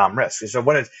these dumb risks. So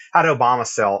how did Obama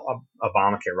sell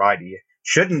Obamacare, right? You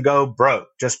shouldn't go broke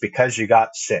just because you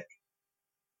got sick,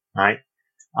 right?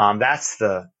 That's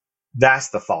the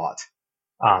thought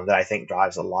that I think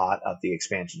drives a lot of the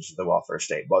expansions of the welfare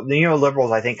state. But the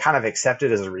neoliberals, I think, kind of accept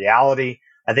it as a reality.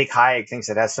 I think Hayek thinks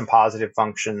it has some positive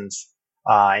functions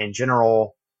in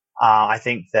general. I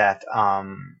think that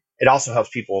it also helps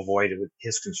people avoid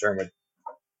his concern with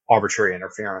arbitrary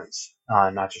interference,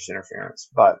 not just interference.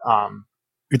 But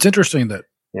it's interesting that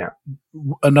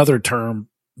another term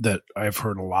that I've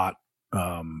heard a lot.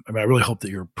 I really hope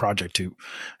that your project to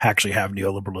actually have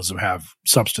neoliberalism have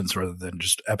substance rather than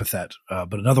just epithet.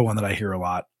 But another one that I hear a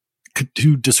lot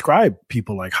to describe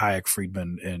people like Hayek,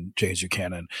 Friedman, and James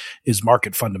Buchanan is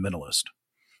market fundamentalist.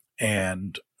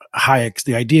 And Hayek's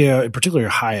the idea, in particular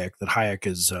Hayek, that Hayek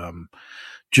is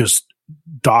just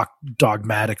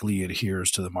dogmatically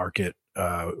adheres to the market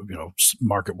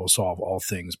market will solve all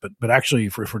things. But actually,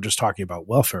 if we're just talking about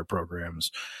welfare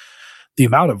programs, the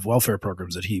amount of welfare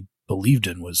programs that he believed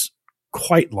in was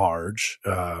quite large.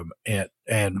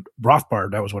 And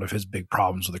Rothbard, that was one of his big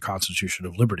problems with the Constitution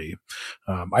of Liberty.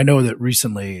 I know that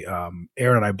recently, Aaron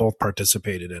and I both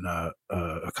participated in a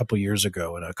couple of years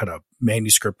ago in a kind of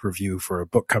manuscript review for a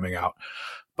book coming out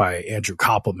by Andrew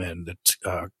Koppelman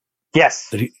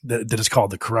that is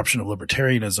called The Corruption of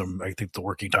Libertarianism. I think the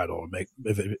working title will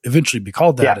eventually be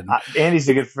called that. Yeah, Andy's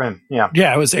a good friend. Yeah.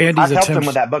 Yeah, it was Andy's I've helped him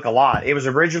with that book a lot. It was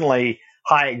originally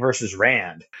Hayek versus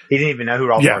Rand. He didn't even know who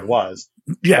Rothbard was.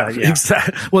 Yeah,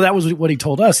 exactly. Well, that was what he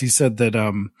told us. He said that,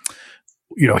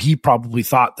 he probably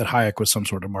thought that Hayek was some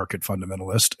sort of market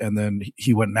fundamentalist. And then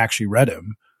he went and actually read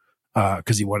him,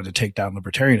 because he wanted to take down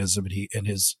libertarianism.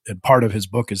 And part of his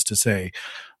book is to say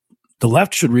the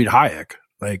left should read Hayek.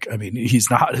 Like, I mean, he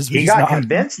got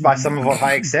convinced by some of what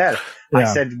Hayek said. Yeah. I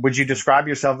said, would you describe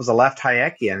yourself as a left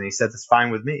Hayekian? And he said, that's fine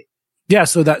with me. Yeah.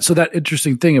 So that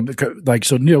interesting thing, like,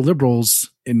 so neoliberals,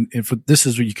 if this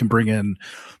is where you can bring in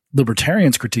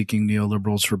libertarians critiquing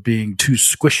neoliberals for being too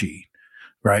squishy,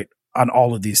 right? On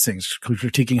all of these things,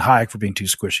 critiquing Hayek for being too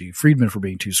squishy, Friedman for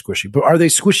being too squishy, but are they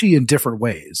squishy in different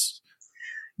ways?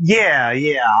 Yeah.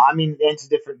 I mean, and to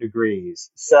different degrees.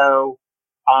 So,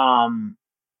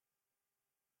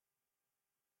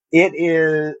 it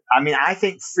is, I mean, I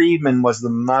think Friedman was the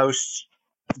most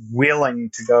willing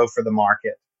to go for the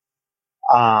market.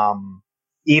 The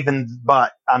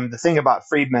thing about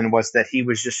Friedman was that he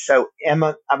was just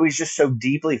so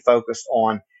deeply focused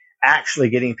on actually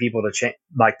getting people to change,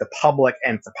 like the public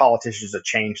and for politicians to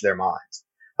change their minds.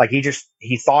 Like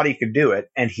he thought he could do it,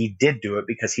 and he did do it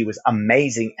because he was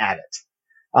amazing at it.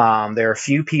 There are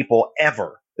few people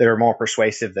ever that are more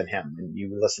persuasive than him, and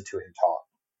you listen to him talk.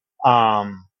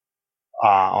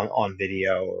 On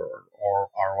video or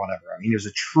whatever. I mean, he was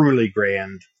a truly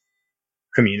grand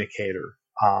communicator.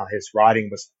 His writing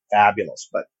was fabulous,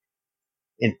 but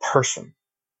in person,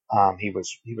 he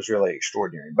was really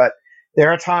extraordinary. But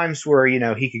there are times where,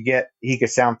 he could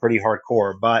sound pretty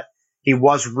hardcore, but he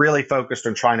was really focused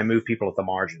on trying to move people at the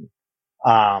margin.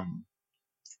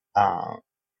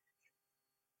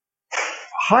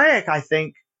 Hayek, I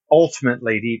think,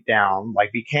 ultimately deep down,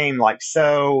 became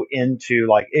so into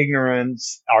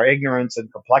ignorance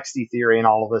and complexity theory and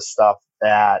all of this stuff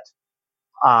that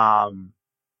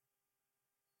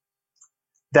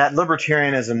that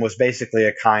libertarianism was basically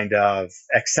a kind of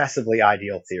excessively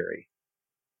ideal theory.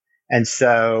 And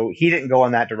so he didn't go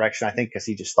in that direction, I think, because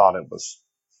he just thought it was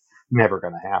never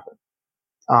going to happen.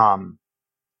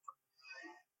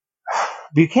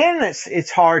 Buchanan,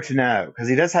 it's hard to know, because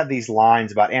he does have these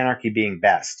lines about anarchy being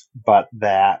best, but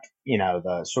that,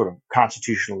 the sort of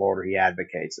constitutional order he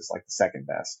advocates is like the second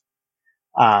best.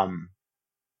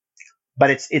 But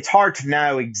it's hard to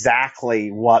know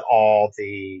exactly what all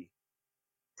the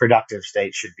productive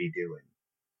states should be doing.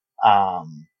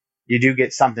 You do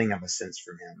get something of a sense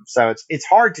from him. So it's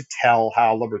hard to tell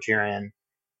how libertarian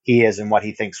he is and what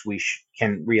he thinks we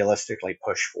can realistically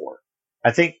push for. I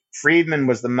think Friedman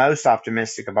was the most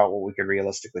optimistic about what we could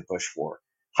realistically push for.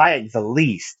 Hayek the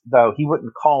least, though he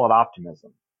wouldn't call it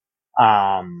optimism.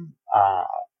 I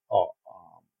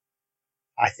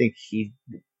think he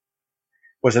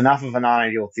was enough of a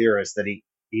non-ideal theorist that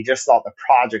he just thought the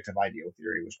project of ideal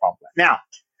theory was problematic. Now,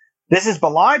 this is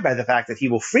belied by the fact that he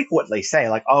will frequently say,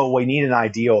 we need an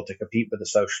ideal to compete with the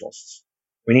socialists.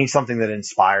 We need something that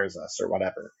inspires us or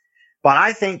whatever. But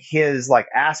I think his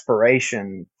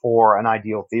aspiration for an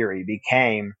ideal theory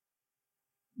became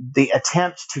the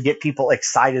attempt to get people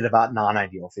excited about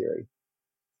non-ideal theory.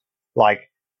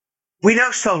 We know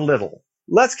so little.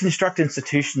 Let's construct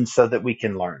institutions so that we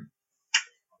can learn.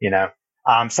 So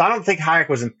I don't think Hayek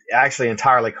was actually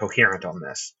entirely coherent on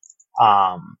this.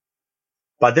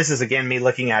 But this is, again, me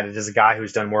looking at it as a guy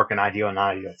who's done work in ideal and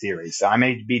non-ideal theory. So I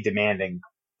may be demanding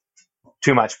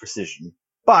too much precision.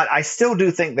 But I still do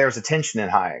think there's a tension in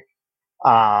Hayek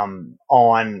on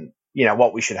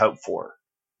what we should hope for,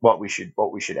 what we should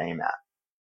aim at.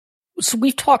 So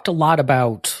we've talked a lot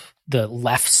about the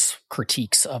left's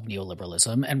critiques of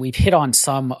neoliberalism, and we've hit on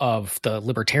some of the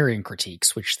libertarian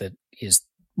critiques, which that is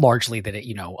largely that it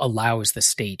allows the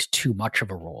state too much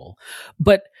of a role.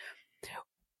 But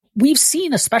we've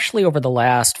seen, especially over the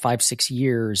last 5-6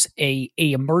 years, a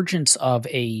emergence of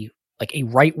a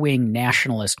right-wing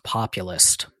nationalist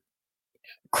populist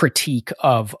critique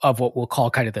of what we'll call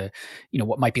kind of the,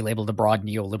 what might be labeled the broad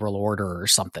neoliberal order or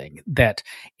something, that,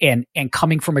 and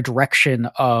coming from a direction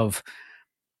of,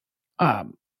 I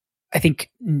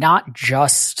think not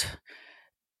just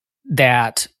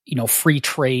that, free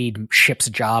trade ships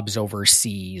jobs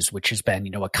overseas, which has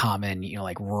been, a common,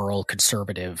 like rural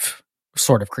conservative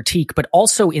sort of critique, but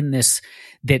also in this,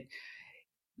 that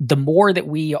the more that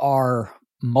we are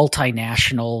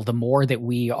multinational, the more that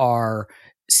we are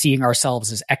seeing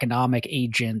ourselves as economic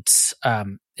agents,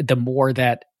 the more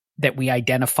that we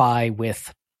identify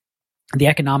with the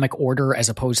economic order as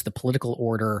opposed to the political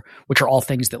order, which are all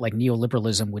things that like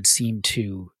neoliberalism would seem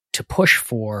to push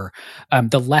for,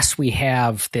 the less we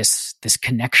have this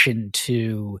connection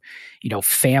to,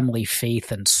 family,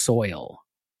 faith, and soil,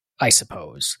 I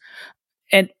suppose.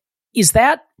 And is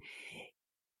that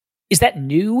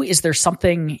new? Is there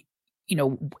something,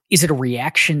 is it a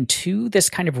reaction to this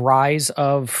kind of rise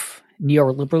of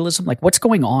neoliberalism? Like, what's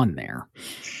going on there?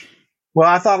 Well,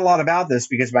 I thought a lot about this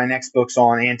because my next book's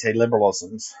on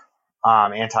anti-liberalisms,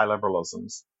 and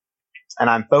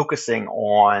I'm focusing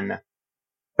on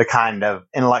the kind of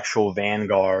intellectual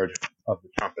vanguard of the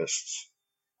Trumpists,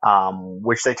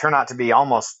 which they turn out to be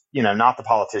almost, not the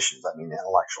politicians. I mean, the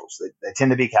intellectuals. They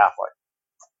tend to be Catholic,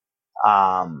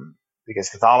 because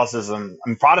Catholicism,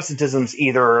 Protestantism's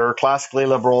either classically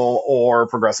liberal or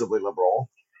progressively liberal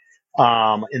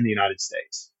in the United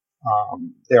States.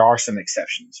 There are some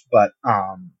exceptions, but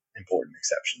important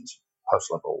exceptions,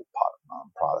 post-liberal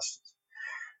Protestants.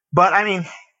 But I mean,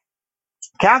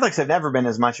 Catholics have never been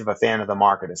as much of a fan of the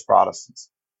market as Protestants.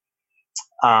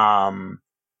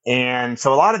 And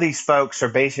so a lot of these folks are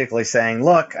basically saying,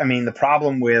 look, I mean, the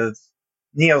problem with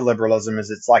neoliberalism is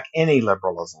it's like any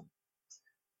liberalism.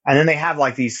 And then they have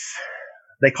like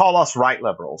they call us right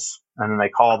liberals, and then they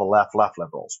call the left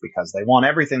liberals because they want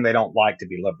everything they don't like to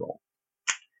be liberal.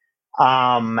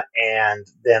 And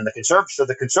then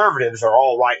the conservatives are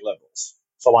all right liberals.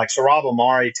 So like Sohrab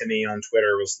Ahmari to me on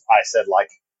Twitter I said like,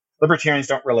 libertarians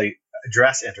don't really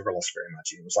address integralists very much.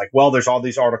 He was like, well, there's all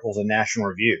these articles in National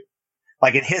Review.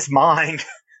 Like in his mind,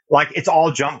 like it's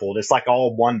all jumbled. It's like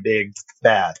all one big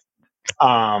bad.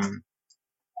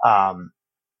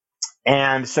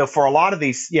 And so for a lot of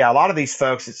these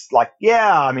folks, it's like,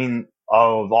 I mean,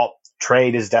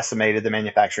 trade has decimated the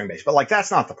manufacturing base, but like,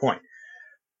 that's not the point.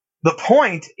 The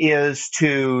point is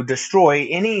to destroy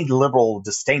any liberal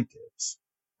distinctives,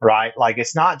 right? Like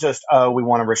it's not just, we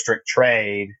want to restrict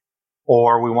trade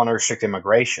or we want to restrict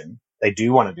immigration. They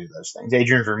do want to do those things.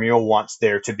 Adrian Vermeule wants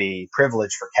there to be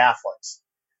privilege for Catholics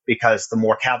because the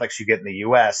more Catholics you get in the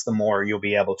U.S., the more you'll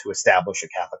be able to establish a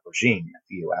Catholic regime in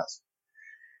the U.S.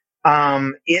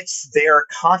 It's their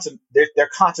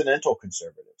continental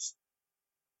conservatives,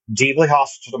 deeply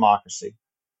hostile to democracy,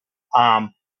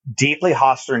 deeply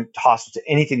hostile to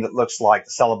anything that looks like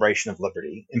the celebration of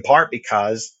liberty, in part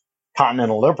because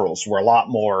continental liberals were a lot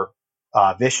more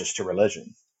vicious to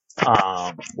religion,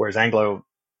 whereas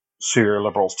Anglo-Secular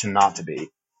liberals tend not to be.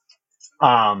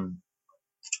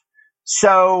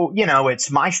 So,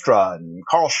 it's Maistre and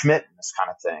Carl Schmitt and this kind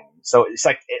of thing. So it's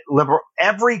like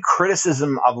every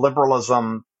criticism of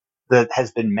liberalism that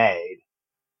has been made,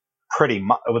 pretty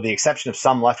much, with the exception of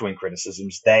some left-wing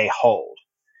criticisms, they hold.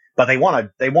 But they want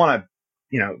to,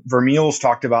 Vermeule's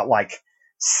talked about like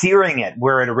searing it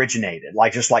where it originated,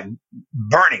 like just like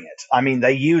burning it. I mean,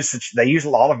 they use a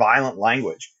lot of violent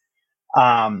language.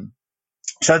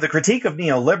 So the critique of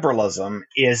neoliberalism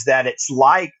is that it's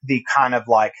like the kind of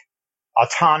like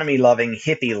autonomy-loving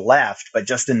hippie left, but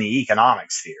just in the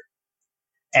economic sphere.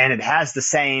 And it has the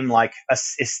same,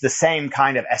 it's the same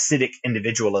kind of acidic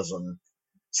individualism.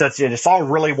 So it's all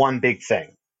really one big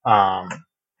thing,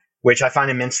 which I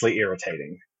find immensely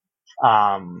irritating,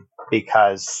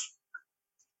 because,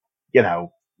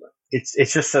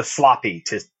 it's just so sloppy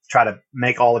to try to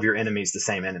make all of your enemies the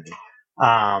same enemy.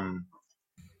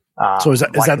 So is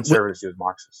that conservatives do with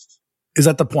Marxists? Is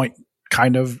that the point?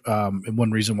 Kind of, and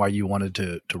one reason why you wanted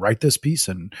to write this piece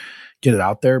and get it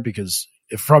out there, because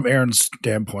from Aaron's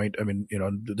standpoint, I mean,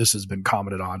 this has been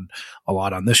commented on a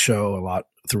lot on this show, a lot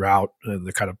throughout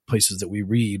the kind of places that we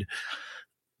read.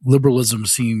 Liberalism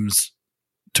seems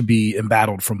to be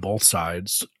embattled from both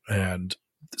sides, and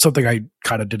something I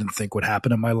kind of didn't think would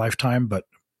happen in my lifetime, but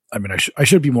I mean, I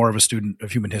should be more of a student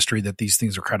of human history, that these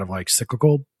things are kind of like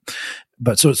cyclical.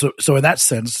 But so in that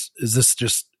sense, is this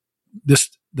just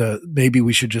maybe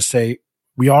we should just say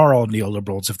we are all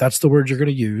neoliberals, if that's the word you're going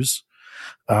to use.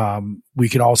 We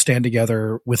can all stand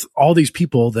together with all these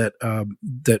people that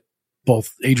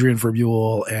both Adrian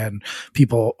Vermeule and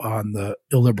people on the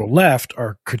illiberal left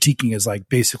are critiquing as like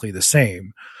basically the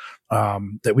same.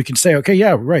 That we can say, okay,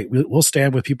 yeah, right. We'll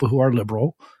stand with people who are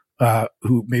liberal,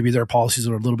 who maybe their policies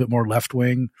are a little bit more left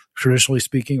wing, traditionally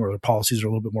speaking, or their policies are a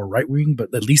little bit more right wing,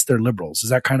 but at least they're liberals. Is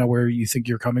that kind of where you think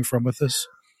you're coming from with this?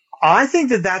 I think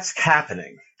that that's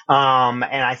happening. And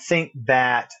I think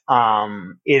that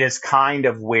it is kind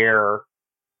of where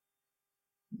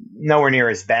nowhere near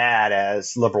as bad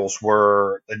as liberals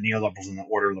were, the neoliberals and the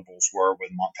order liberals were when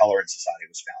Mont Pelerin Society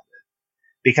was founded.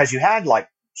 Because you had like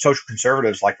social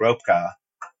conservatives like Ropka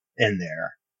in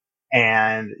there.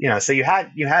 And, so you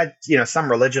had, some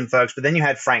religion folks, but then you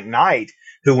had Frank Knight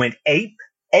who went ape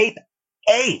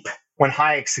when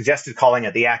Hayek suggested calling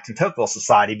it the Acton Tocqueville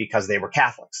Society because they were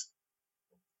Catholics.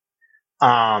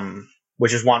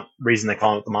 Which is one reason they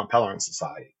call it the Mont Pelerin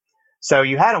Society. So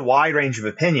you had a wide range of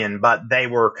opinion, but they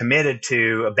were committed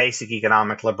to a basic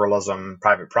economic liberalism,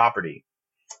 private property,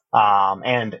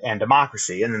 and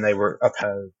democracy. And then they were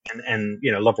opposed and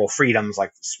liberal freedoms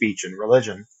like speech and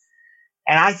religion.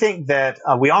 And I think that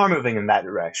we are moving in that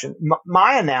direction.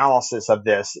 My analysis of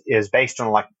this is based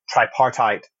on like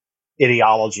tripartite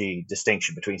ideology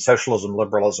distinction between socialism,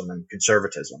 liberalism, and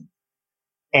conservatism.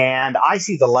 And I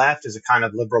see the left as a kind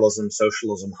of liberalism,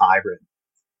 socialism hybrid.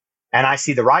 And I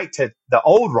see the right to the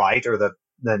old right or the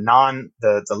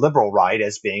liberal right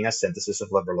as being a synthesis of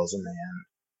liberalism and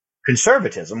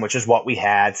conservatism, which is what we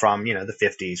had from, the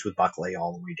 50s with Buckley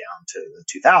all the way down to the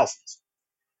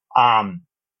 2000s.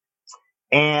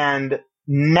 And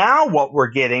now what we're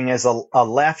getting is a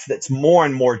left that's more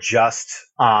and more just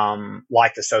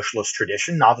like the socialist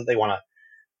tradition. Not that they want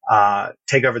to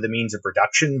take over the means of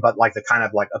production, but like the kind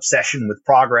of like obsession with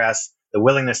progress, the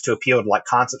willingness to appeal to like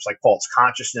concepts like false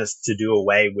consciousness to do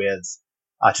away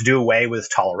with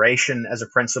toleration as a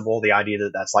principle, the idea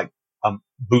that that's like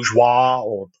bourgeois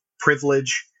or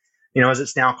privilege, as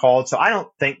it's now called. So I don't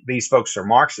think these folks are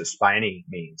Marxists by any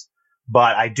means,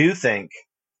 but I do think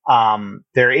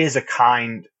there is a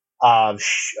kind of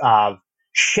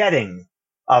shedding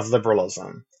of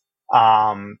liberalism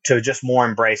to just more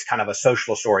embrace kind of a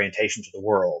socialist orientation to the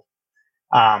world.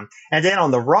 And then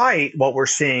on the right, what we're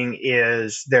seeing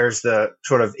is there's the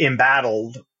sort of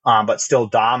embattled but still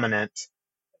dominant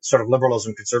sort of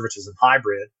liberalism, conservatism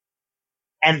hybrid.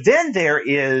 And then there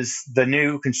is the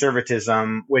new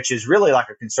conservatism, which is really like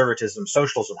a conservatism,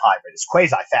 socialism hybrid. It's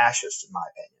quasi-fascist, in my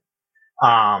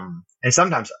opinion, and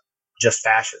sometimes just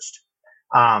fascist.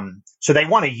 So they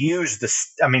want to use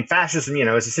fascism,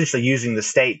 is essentially using the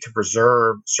state to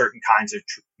preserve certain kinds of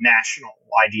national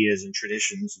ideas and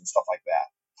traditions and stuff like that.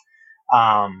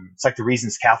 It's like the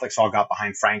reasons Catholics all got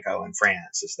behind Franco in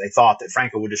France is they thought that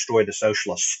Franco would destroy the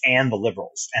socialists and the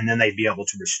liberals, and then they'd be able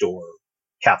to restore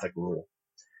Catholic rule.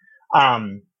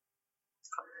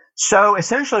 So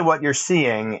essentially what you're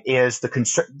seeing is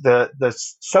the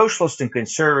socialist and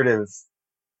conservative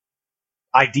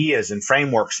ideas and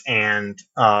frameworks and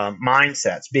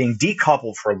mindsets being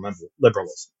decoupled from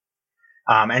liberalism.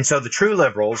 And so the true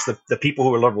liberals, the people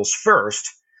who were liberals first,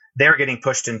 they're getting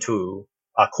pushed into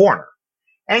a corner.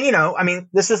 And,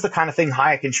 this is the kind of thing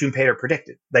Hayek and Schumpeter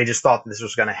predicted. They just thought that this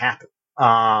was going to happen.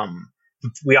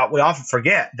 We often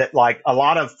forget that, like, a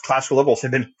lot of classical liberals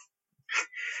have been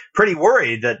pretty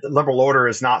worried that the liberal order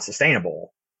is not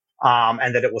sustainable,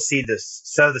 and that it will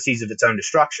sow the seeds of its own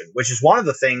destruction, which is one of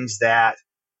the things that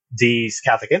these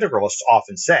Catholic integralists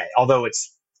often say, although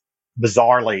it's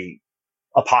bizarrely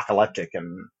apocalyptic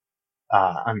and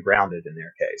ungrounded in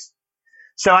their case.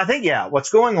 So I think, what's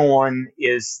going on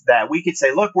is that we could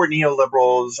say, look, we're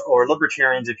neoliberals or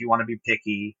libertarians if you want to be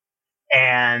picky,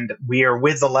 and we are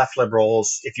with the left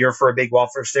liberals. If you're for a big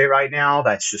welfare state right now,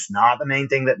 that's just not the main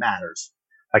thing that matters.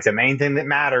 Like, the main thing that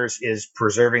matters is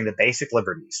preserving the basic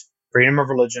liberties, freedom of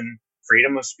religion,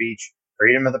 freedom of speech,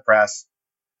 freedom of the press,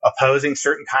 opposing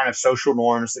certain kind of social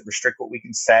norms that restrict what we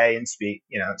can say and speak,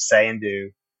 say and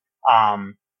do,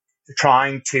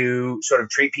 trying to sort of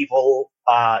treat people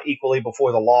equally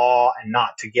before the law and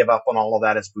not to give up on all of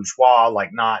that as bourgeois,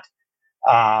 like not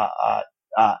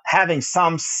having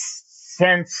some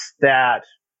sense that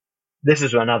this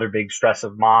is another big stress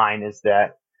of mine is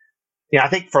that, I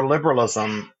think for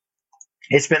liberalism,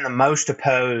 it's been the most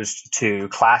opposed to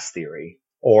class theory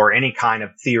or any kind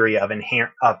of theory of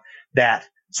that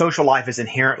social life is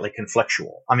inherently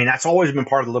conflictual. That's always been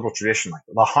part of the liberal tradition, like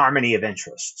the harmony of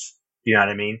interests. You know what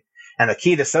I mean? And the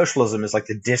key to socialism is like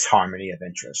the disharmony of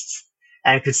interests.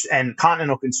 And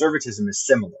continental conservatism is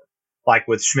similar, like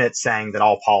with Schmitt saying that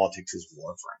all politics is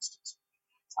war, for instance.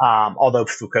 Although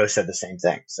Foucault said the same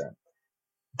thing. So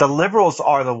the liberals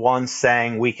are the ones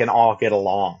saying we can all get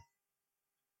along.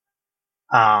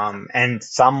 And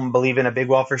some believe in a big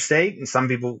welfare state and some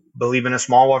people believe in a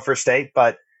small welfare state,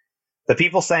 but the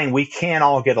people saying we can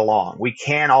all get along, we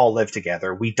can all live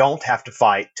together, we don't have to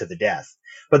fight to the death.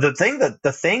 But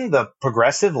the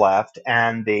progressive left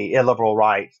and the illiberal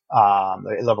right,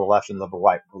 the illiberal left and liberal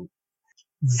right,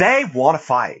 they want to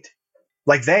fight.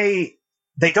 Like they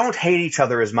they don't hate each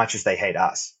other as much as they hate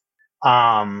us.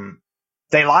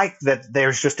 They like that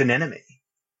there's just an enemy,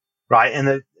 right?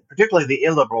 And particularly the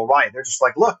illiberal right, they're just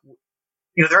like, look,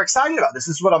 they're excited about this.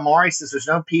 This is what Amari says. There's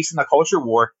no peace in the culture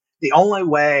war. The only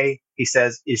way, he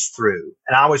says, is through.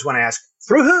 And I always want to ask,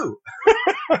 through who?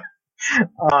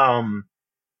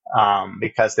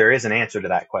 Because there is an answer to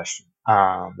that question.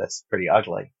 That's pretty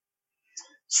ugly.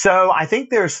 So I think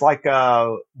there's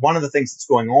one of the things that's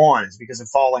going on is because of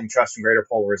falling trust and greater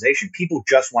polarization, people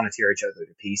just want to tear each other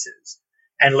to pieces.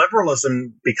 And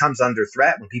liberalism becomes under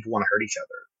threat when people want to hurt each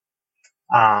other.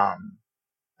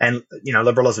 And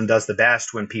liberalism does the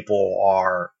best when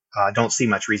people don't see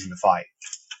much reason to fight.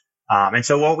 And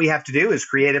so what we have to do is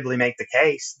creatively make the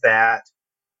case that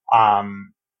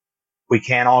we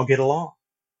can all get along.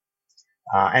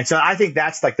 And so I think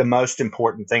that's like the most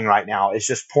important thing right now is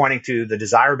just pointing to the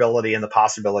desirability and the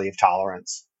possibility of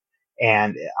tolerance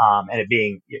and it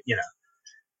being, because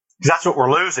that's what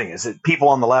we're losing is that people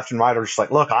on the left and right are just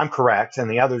like, look, I'm correct and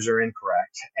the others are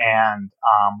incorrect. And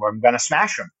I'm going to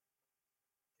smash them,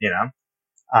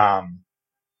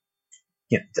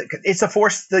 it's a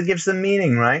force that gives them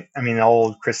meaning, right? I mean, the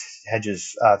old Chris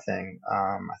Hedges thing,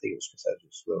 I think it was Chris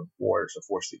Hedges, the war is a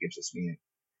force that gives us meaning.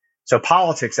 So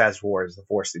politics as war is the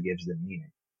force that gives them meaning.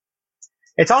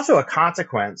 It's also a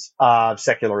consequence of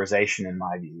secularization, in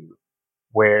my view,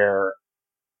 where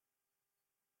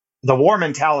the war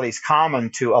mentality is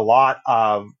common to a lot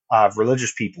of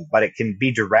religious people, but it can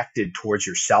be directed towards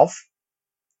yourself,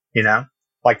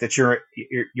 like that you're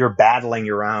battling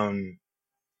your own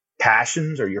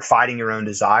passions or you're fighting your own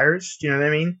desires. Do you know what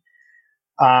I mean?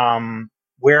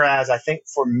 Whereas I think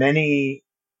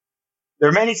there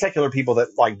are many secular people that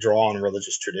like draw on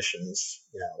religious traditions,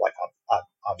 like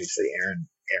obviously Aaron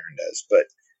does, but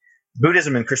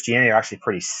Buddhism and Christianity are actually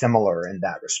pretty similar in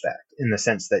that respect, in the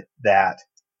sense that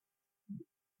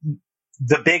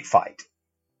the big fight,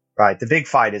 right? The big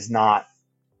fight is not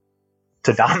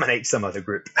to dominate some other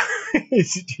group. Do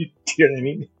you know what I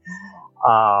mean?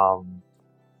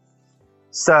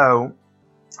 So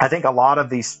I think a lot of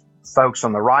these folks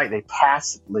on the right, they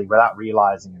passively, without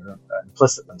realizing it, are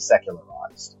implicitly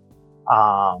secularized.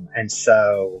 And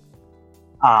so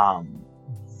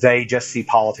they just see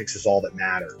politics as all that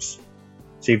matters.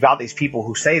 So you've got these people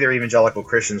who say they're evangelical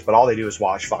Christians, but all they do is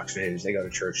watch Fox News. They go to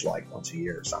church like once a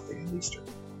year or something in Easter.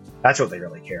 That's what they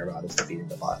really care about, is defeating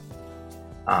the left.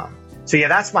 So yeah,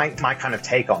 that's my kind of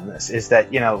take on this, is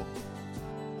that,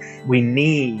 we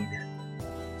need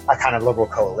a kind of liberal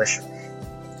coalition.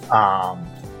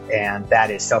 And that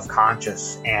is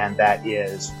self-conscious and that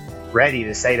is ready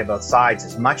to say to both sides,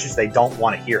 as much as they don't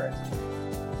want to hear it,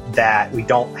 that we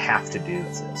don't have to do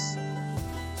this.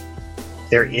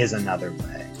 There is another way.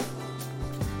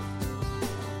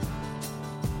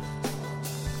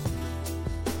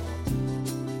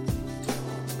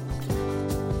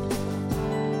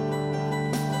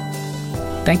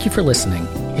 Thank you for listening.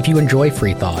 If you enjoy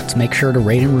Free Thoughts, make sure to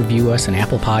rate and review us in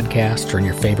Apple Podcasts or in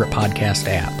your favorite podcast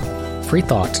app. Free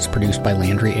Thoughts is produced by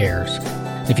Landry Ayers.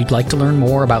 If you'd like to learn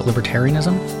more about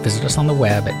libertarianism, visit us on the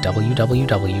web at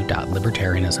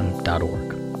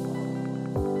www.libertarianism.org.